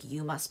he was like,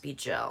 you must be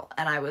Jill.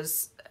 And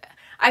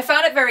I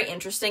found it very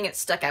interesting. It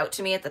stuck out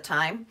to me at the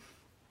time.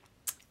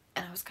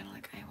 And I was kind of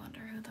like, I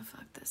wonder who the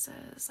fuck this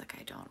is. Like,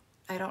 I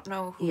don't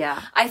know who.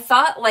 Yeah. I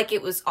thought, like,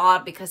 it was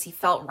odd because he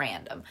felt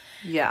random.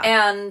 Yeah.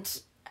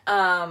 And,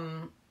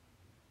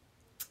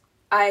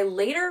 I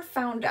later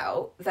found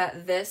out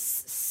that this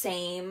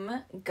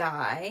same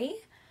guy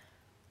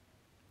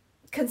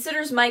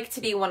considers Mike to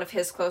be one of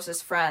his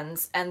closest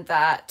friends, and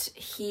that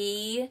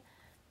he's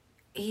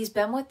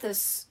been with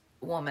this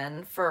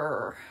woman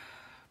for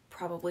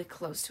probably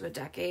close to a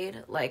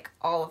decade, like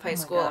all of high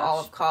school, all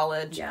of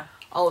college,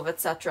 all of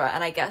etc.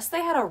 And I guess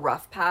they had a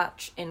rough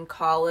patch in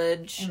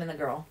college. Him and the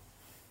girl.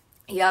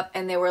 Yep,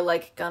 and they were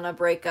like gonna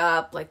break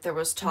up, like there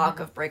was talk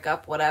of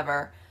breakup,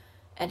 whatever,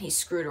 and he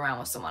screwed around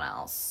with someone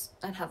else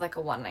and had like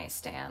a one-night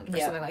stand or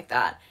something like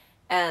that.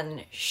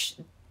 And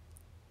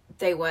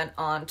they went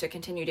on to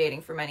continue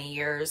dating for many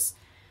years,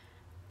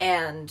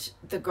 and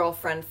the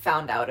girlfriend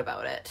found out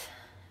about it.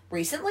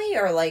 Recently,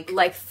 or like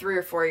 3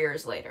 or 4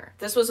 years later.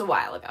 This was a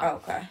while ago. Oh,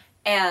 okay.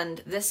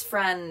 And this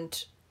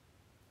friend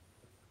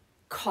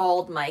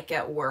called Mike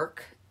at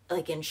work,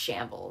 like in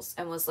shambles,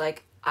 and was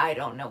like, I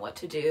don't know what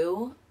to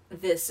do.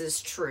 This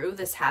is true.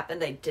 This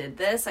happened. I did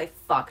this. I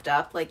fucked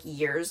up like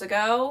years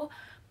ago,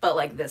 but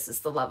like this is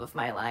the love of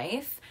my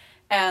life.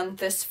 And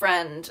this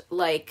friend,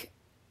 like,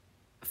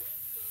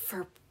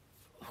 for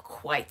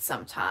quite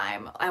some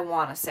time, I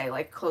want to say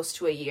like close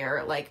to a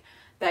year, like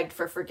begged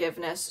for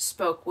forgiveness,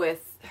 spoke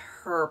with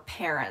her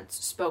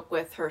parents, spoke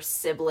with her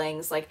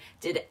siblings, like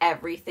did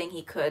everything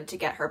he could to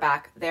get her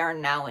back. They are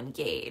now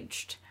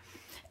engaged.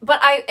 But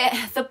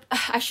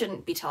I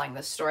shouldn't be telling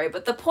this story,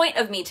 but the point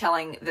of me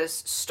telling this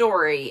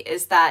story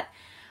is that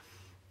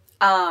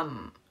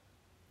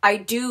I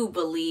do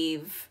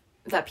believe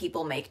that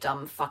people make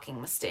dumb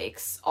fucking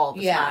mistakes all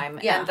the time.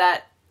 Yeah. And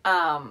that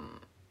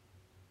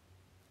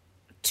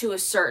to a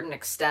certain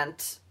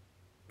extent,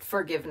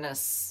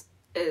 forgiveness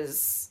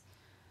is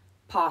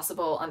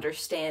possible,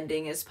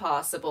 understanding is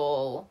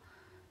possible,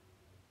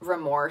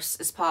 remorse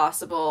is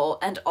possible,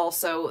 and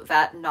also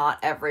that not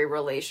every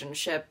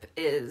relationship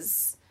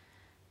is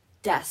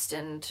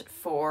destined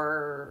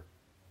for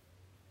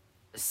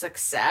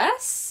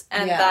success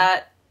and Yeah.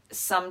 that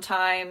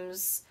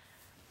sometimes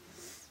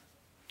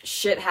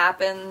shit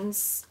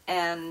happens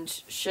and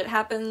shit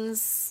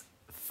happens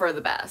for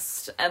the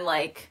best. And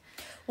like,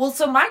 Well,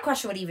 so my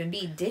question would even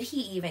be, did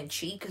he even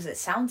cheat? Because it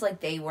sounds like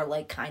they were,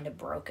 like, kind of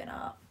broken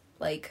up.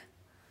 Like,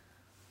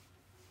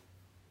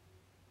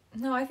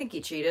 no, I think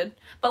he cheated.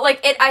 But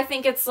like, I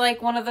think it's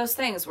like one of those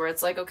things where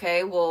it's like,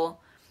 okay,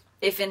 well,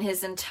 if in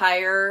his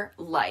entire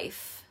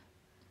life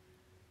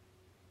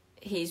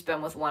he's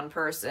been with one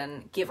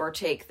person, give or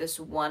take this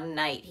one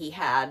night he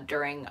had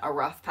during a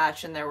rough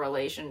patch in their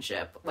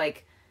relationship,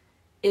 like,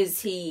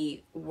 is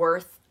it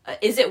worth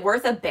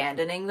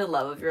abandoning the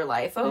love of your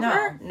life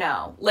over?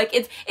 No. Like,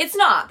 it's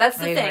not. That's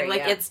the thing. Agree,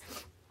 like, yeah.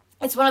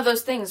 it's one of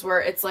those things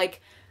where it's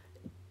like,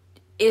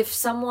 if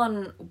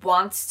someone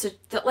wants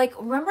to, like,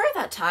 remember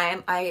that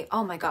time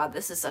oh my God,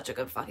 this is such a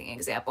good fucking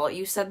example.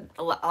 You said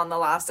on the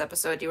last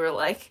episode, you were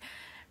like,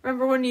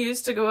 remember when you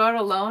used to go out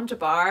alone to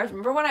bars?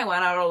 Remember when I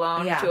went out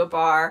alone to a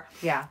bar?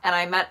 Yeah. And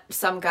I met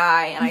some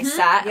guy and I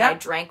sat and I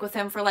drank with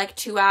him for like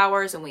 2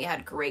 hours and we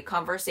had great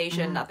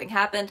conversation. Nothing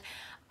happened.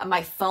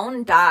 My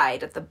phone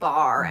died at the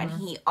bar and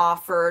he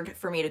offered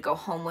for me to go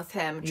home with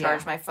him,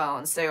 charge my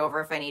phone, stay over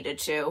if I needed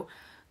to,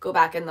 go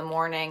back in the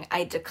morning.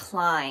 I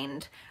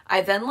declined. I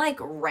then like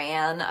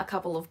ran a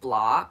couple of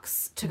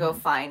blocks to go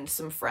find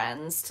some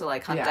friends to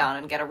like hunt down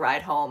and get a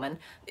ride home. And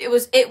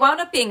it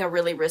wound up being a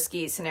really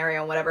risky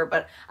scenario and whatever,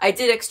 but I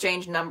did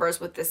exchange numbers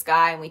with this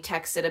guy and we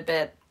texted a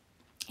bit.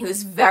 He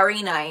was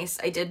very nice.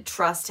 I did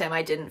trust him.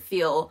 I didn't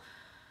feel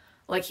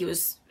like he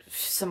was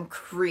some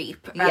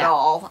creep at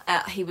all.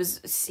 He was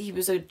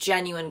a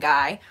genuine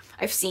guy.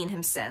 I've seen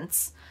him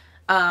since.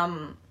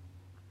 And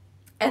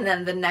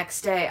then the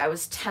next day I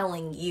was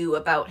telling you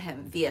about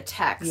him via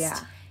text. Yeah.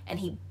 And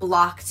he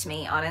blocked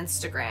me on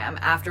Instagram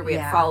after we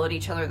had followed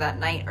each other that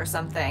night or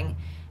something.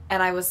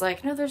 And I was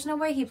like, no, there's no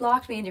way he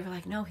blocked me. And you were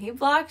like, no, he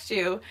blocked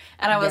you.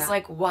 And I was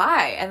like,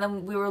 why? And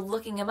then we were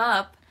looking him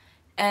up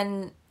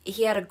and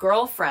he had a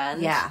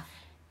girlfriend. Yeah.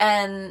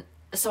 And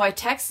so I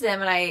texted him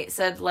and I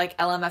said, like,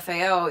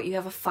 LMFAO, you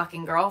have a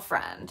fucking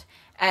girlfriend.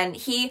 And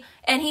he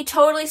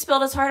totally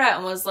spilled his heart out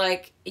and was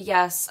like,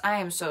 yes, I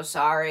am so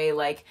sorry.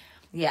 Like,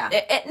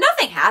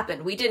 nothing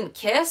happened. We didn't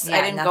kiss.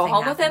 I didn't go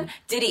home with him.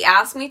 Did he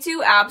ask me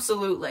to?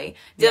 Absolutely.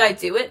 Did I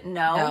do it?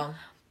 No.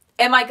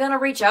 Am I gonna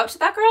reach out to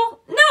that girl?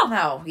 No.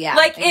 No, yeah.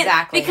 Like,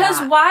 exactly. Because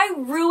why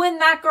ruin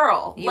that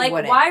girl? Like,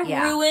 wouldn't, why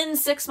ruin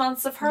 6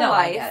 months of her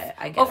life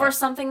I get over it.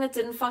 something that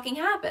didn't fucking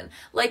happen?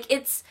 Like,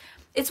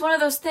 it's one of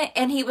those things.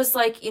 And he was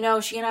like, she and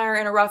I are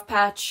in a rough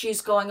patch.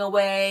 She's going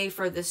away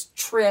for this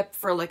trip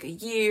for like a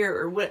year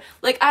or what.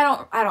 Like, I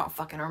don't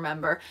fucking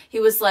remember. He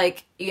was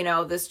like,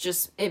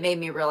 it made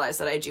me realize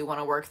that I do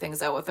want to work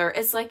things out with her.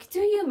 It's like,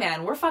 do you,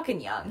 man? We're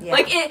fucking young. Yeah.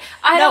 Like,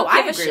 I don't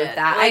give a agree shit. with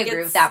that. Like, I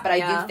agree with that. But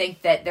I do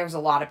think that there's a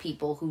lot of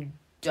people who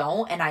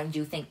don't. And I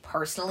do think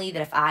personally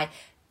that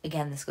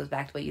again, this goes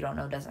back to what you don't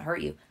know doesn't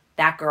hurt you.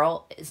 That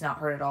girl is not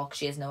hurt at all because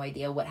she has no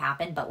idea what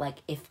happened. But, like,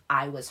 if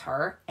I was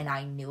her and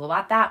I knew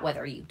about that,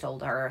 whether you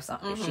told her or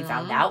something, if she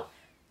found out,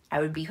 I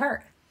would be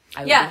hurt.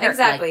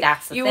 Exactly. Like,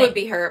 that's the you thing. would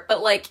be hurt.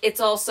 But, like,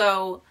 it's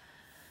also,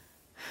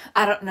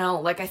 I don't know.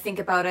 Like, I think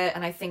about it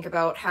and I think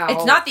about how...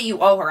 It's not that you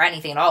owe her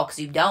anything at all because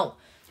you don't.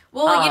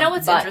 Well, you know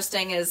what's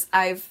interesting is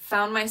I've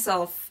found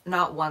myself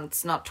not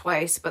once, not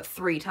twice, but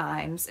 3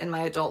 times in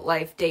my adult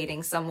life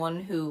dating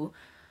someone who...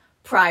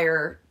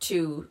 prior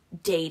to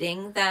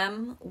dating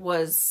them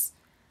was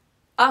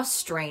a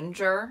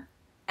stranger,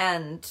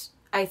 and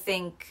I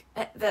think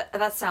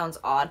that sounds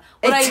odd.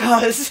 What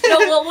does. No,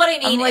 well, what I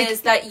mean like,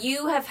 is that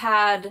you have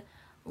had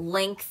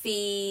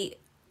lengthy,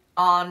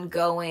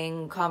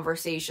 ongoing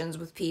conversations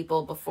with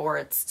people before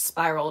it's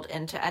spiraled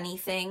into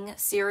anything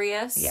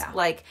serious. Yeah.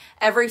 Like,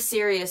 every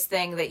serious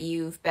thing that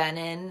you've been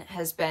in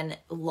has been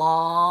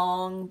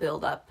long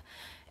build-up.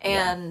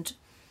 And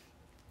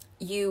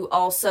you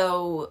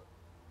also...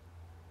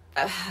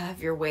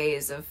 have your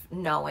ways of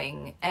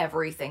knowing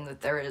everything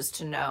that there is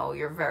to know.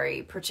 You're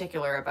very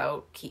particular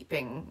about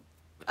keeping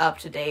up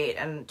to date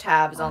and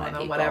tabs on them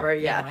and whatever.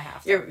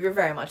 You're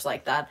very much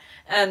like that.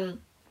 And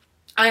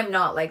I'm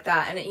not like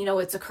that. And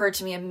it's occurred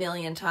to me a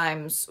million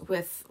times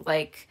with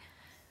like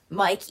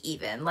Mike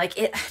even. Like,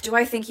 do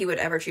I think he would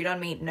ever cheat on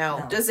me?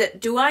 No.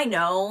 Do I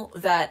know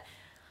that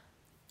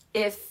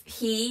if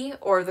he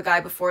or the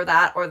guy before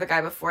that or the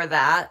guy before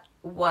that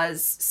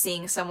was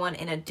seeing someone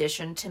in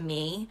addition to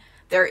me,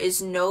 there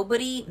is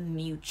nobody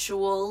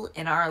mutual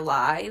in our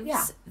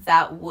lives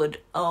that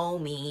would owe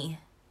me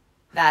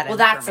that information. Well,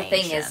 that's the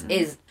thing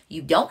is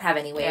you don't have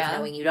any way of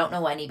knowing. You don't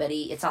know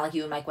anybody. It's not like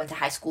you and Mike went to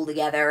high school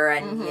together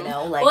and,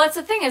 like... Well, that's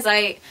the thing is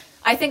I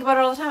think about it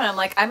all the time and I'm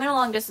like, I'm in a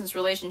long-distance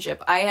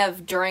relationship. I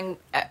have, during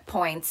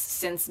points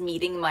since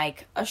meeting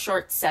Mike a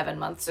short 7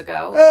 months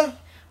ago,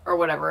 or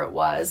whatever it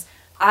was,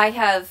 I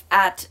have,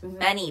 at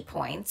many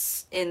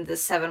points in the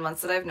 7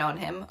 months that I've known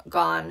him,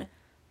 gone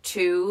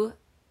 2,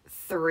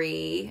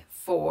 3,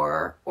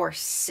 4, or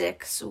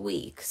 6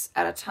 weeks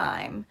at a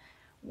time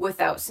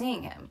without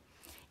seeing him.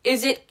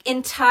 Is it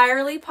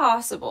entirely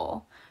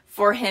possible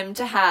for him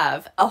to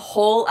have a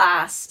whole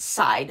ass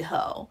side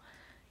hoe.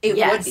 It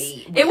Yes. would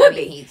be. It would I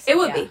mean, be. It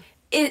would be.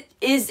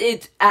 Is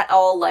it at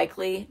all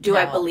likely? Do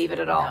I No. believe it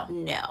at all?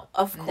 No,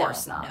 of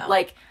course No, not. no.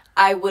 Like,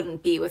 I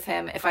wouldn't be with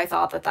him if I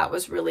thought that that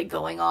was really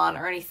going on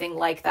or anything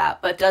like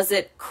that. But does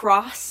it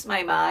cross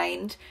my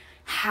mind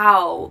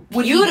how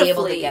Would he be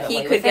able to beautifully get away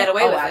he with could get it?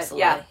 away Oh, with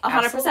absolutely. it? Yeah,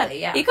 100%.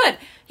 Absolutely, yeah. He could.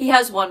 He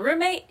has one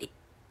roommate.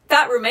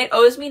 That roommate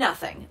owes me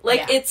nothing. Like,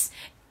 Yeah.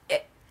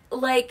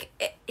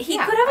 he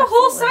Yeah, could have a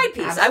whole absolutely. side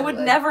piece. I would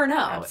Absolutely. never know.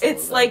 Absolutely.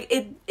 It's like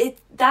it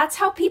that's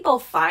how people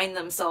find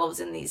themselves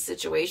in these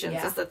situations.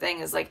 Yeah. Is the thing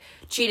is like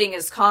cheating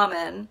is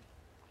common,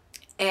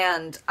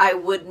 and I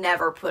would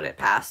never put it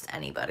past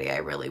anybody. I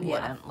really Yeah.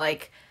 wouldn't.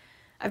 Like,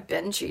 I've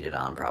been cheated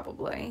on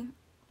probably.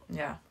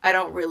 Yeah. I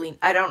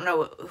don't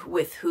know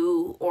with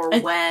who or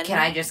when. Can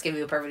I just give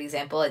you a perfect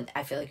example? And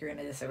I feel like you're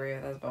going to disagree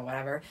with us, but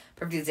whatever.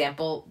 Perfect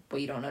example,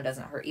 what you don't know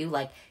doesn't hurt you.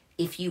 Like,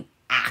 if you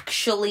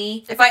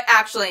actually... If I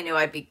actually knew,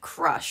 I'd be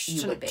crushed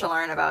You would be. to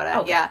learn about it.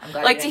 Okay, Yeah, I'm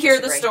glad like you to didn't hear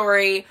the disagree.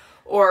 story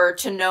or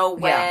to know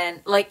when.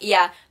 Yeah. Like,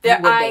 yeah, You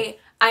would be.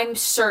 I'm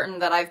certain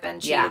that I've been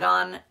cheated Yeah.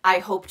 on. I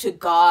hope to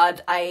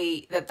God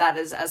that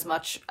is as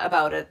much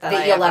about it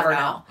that you'll ever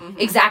ever know. Mhm.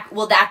 Exactly.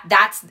 Well,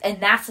 that's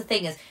the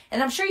thing is,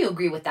 and I'm sure you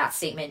agree with that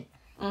statement.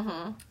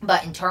 Mm-hmm.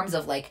 But in terms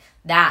of like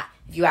that,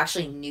 if you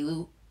actually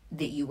knew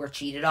that you were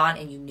cheated on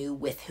and you knew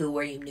with who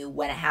or you knew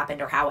when it happened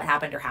or how it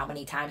happened or how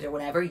many times or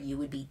whatever, you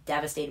would be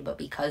devastated. But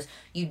because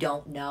you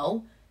don't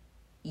know,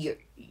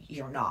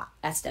 you're not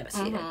as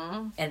devastated,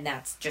 and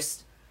that's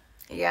just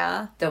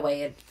Yeah, the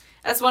way it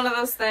that's one of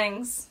those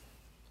things.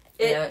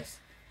 is.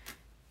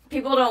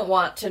 People don't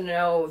want to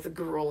know the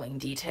grueling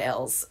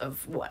details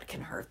of what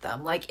can hurt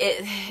them. Like,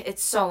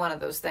 it's so one of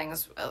those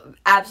things.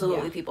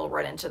 Absolutely, Yeah. people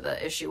run into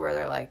the issue where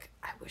they're like,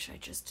 I wish I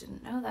just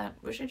didn't know that.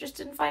 Wish I just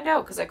didn't find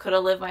out because I could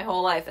have lived my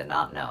whole life and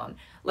not known.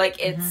 Like,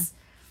 it's,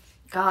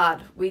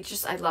 God,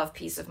 I love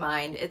peace of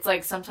mind. It's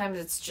like, sometimes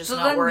it's just So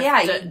not then, worth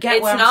yeah, you get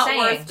it's what I'm not saying.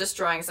 worth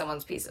destroying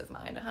someone's peace of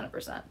mind,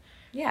 100%.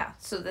 Yeah.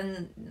 So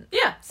then,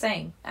 Yeah.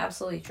 saying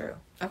absolutely true.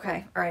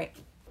 Okay, all right.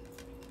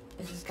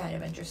 This is kind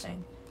of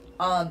interesting.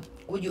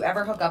 Would you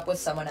ever hook up with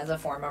someone as a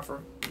form of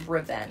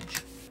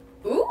revenge?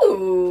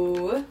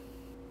 Ooh.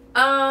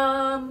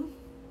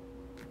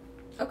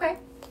 Okay.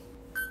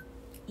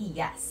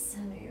 Yes.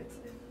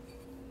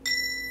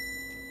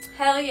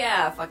 Hell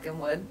yeah, I fucking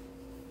would.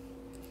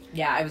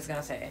 Yeah, I was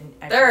gonna say. And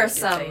I There are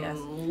figured you'd say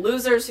some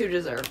losers who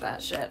deserve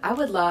that shit. I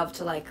would love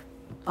to, like,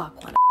 fuck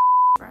one of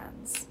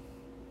friends.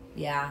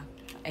 yes.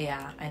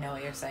 Yeah, I know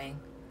what you're saying.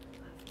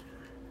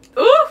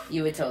 Oof!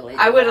 You would totally.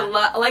 I would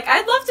love.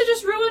 I'd love to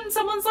just ruin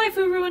someone's life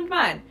who ruined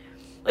mine.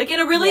 Like, in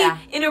a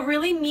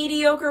really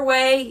mediocre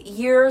way,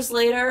 years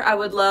later, I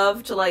would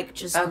love to, like,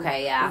 just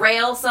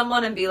rail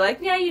someone and be like,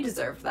 yeah, you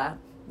deserve that.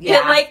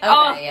 Yeah. Like, Okay,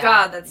 oh, yeah.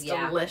 God, that's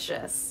Yeah.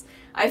 delicious.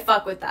 I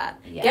fuck with that.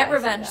 Yeah, Get I see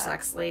revenge that.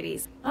 sex,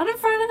 ladies. Not in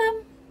front of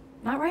them.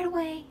 Not right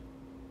away.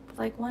 But,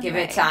 like, one Give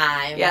day. it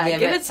time. Yeah,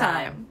 give it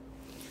time.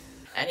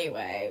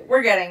 Anyway,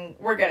 we're getting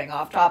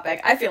off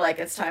topic. I feel like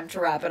it's time to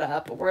wrap it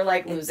up. We're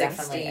like losing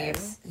steam.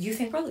 You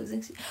think we're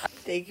losing steam?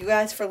 Thank you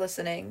guys for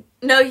listening.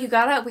 No, we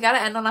gotta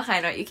end on a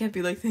high note. You can't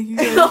be like, thank you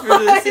guys for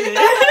listening.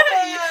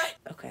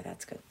 Okay,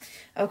 that's good.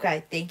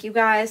 Okay, thank you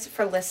guys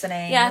for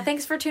listening. Yeah,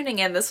 thanks for tuning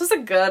in. This was a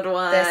good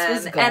one. This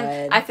was good.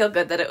 And I feel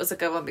good that it was a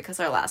good one because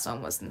our last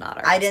one was not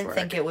our I best didn't work.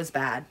 think it was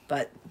bad,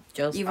 but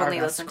Jill's You've our only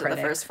best listened to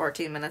critic. the first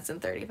 14 minutes and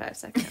 35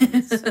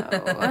 seconds. So.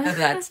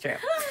 That's true.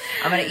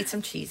 I'm gonna eat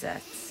some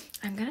Cheez-Its.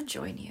 I'm gonna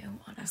join you,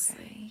 honestly.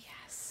 Okay.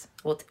 Yes.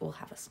 We'll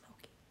have a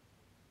smoky.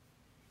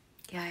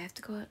 Yeah, I have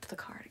to go out to the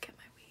car to get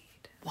my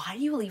weed. Why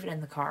do you leave it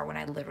in the car when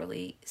I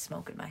literally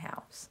smoke in my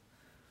house?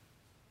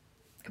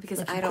 Because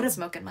Like, you I don't could've-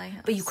 smoke in my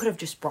house. But you could have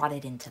just brought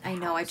it into the I house.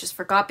 know, I just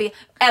forgot.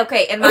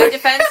 Okay, in my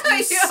defense,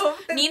 You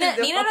Nina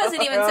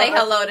doesn't even say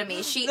hello to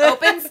me. She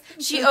opens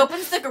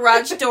the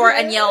garage door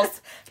and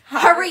yells,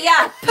 "Hurry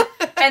up!"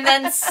 and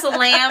then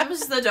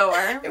slams the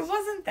door. It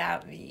wasn't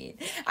that mean.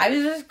 I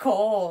was just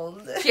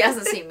cold. She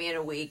hasn't seen me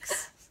in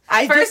weeks.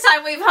 I First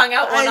time we've hung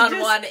out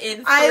one-on-one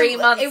in 3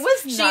 months. It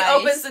was She nice.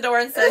 opens the door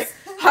and says,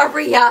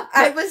 "Hurry up!"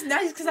 I was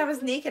nice because I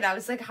was naked. I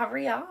was like,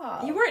 hurry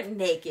up. You weren't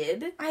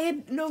naked. I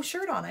had no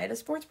shirt on. I had a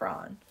sports bra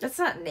on. That's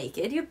not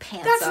naked. You had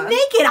pants That's on.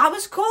 naked. I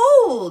was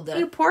cold.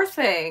 You poor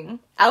thing.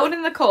 Out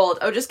in the cold.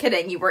 Oh, just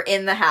kidding. You were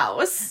in the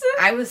house.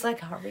 I was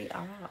like, hurry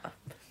up.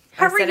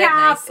 Hurry I said it up.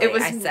 nicely. It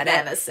was I said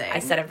menacing. I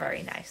said it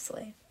very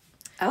nicely.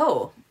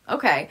 Oh,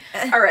 okay.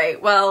 All right.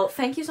 Well,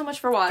 thank you so much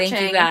for watching.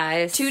 Thank you,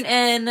 guys. Tune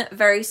in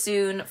very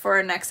soon for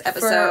our next For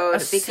episode a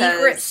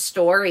secret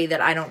story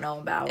that I don't know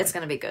about. it's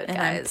going to be good, and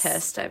guys. I'm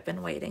pissed. I've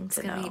been waiting to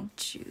It's going to know. be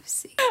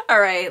juicy. All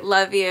right.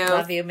 Love you.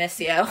 Love you. Miss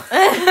you.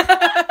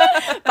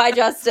 Bye,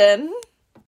 Justin.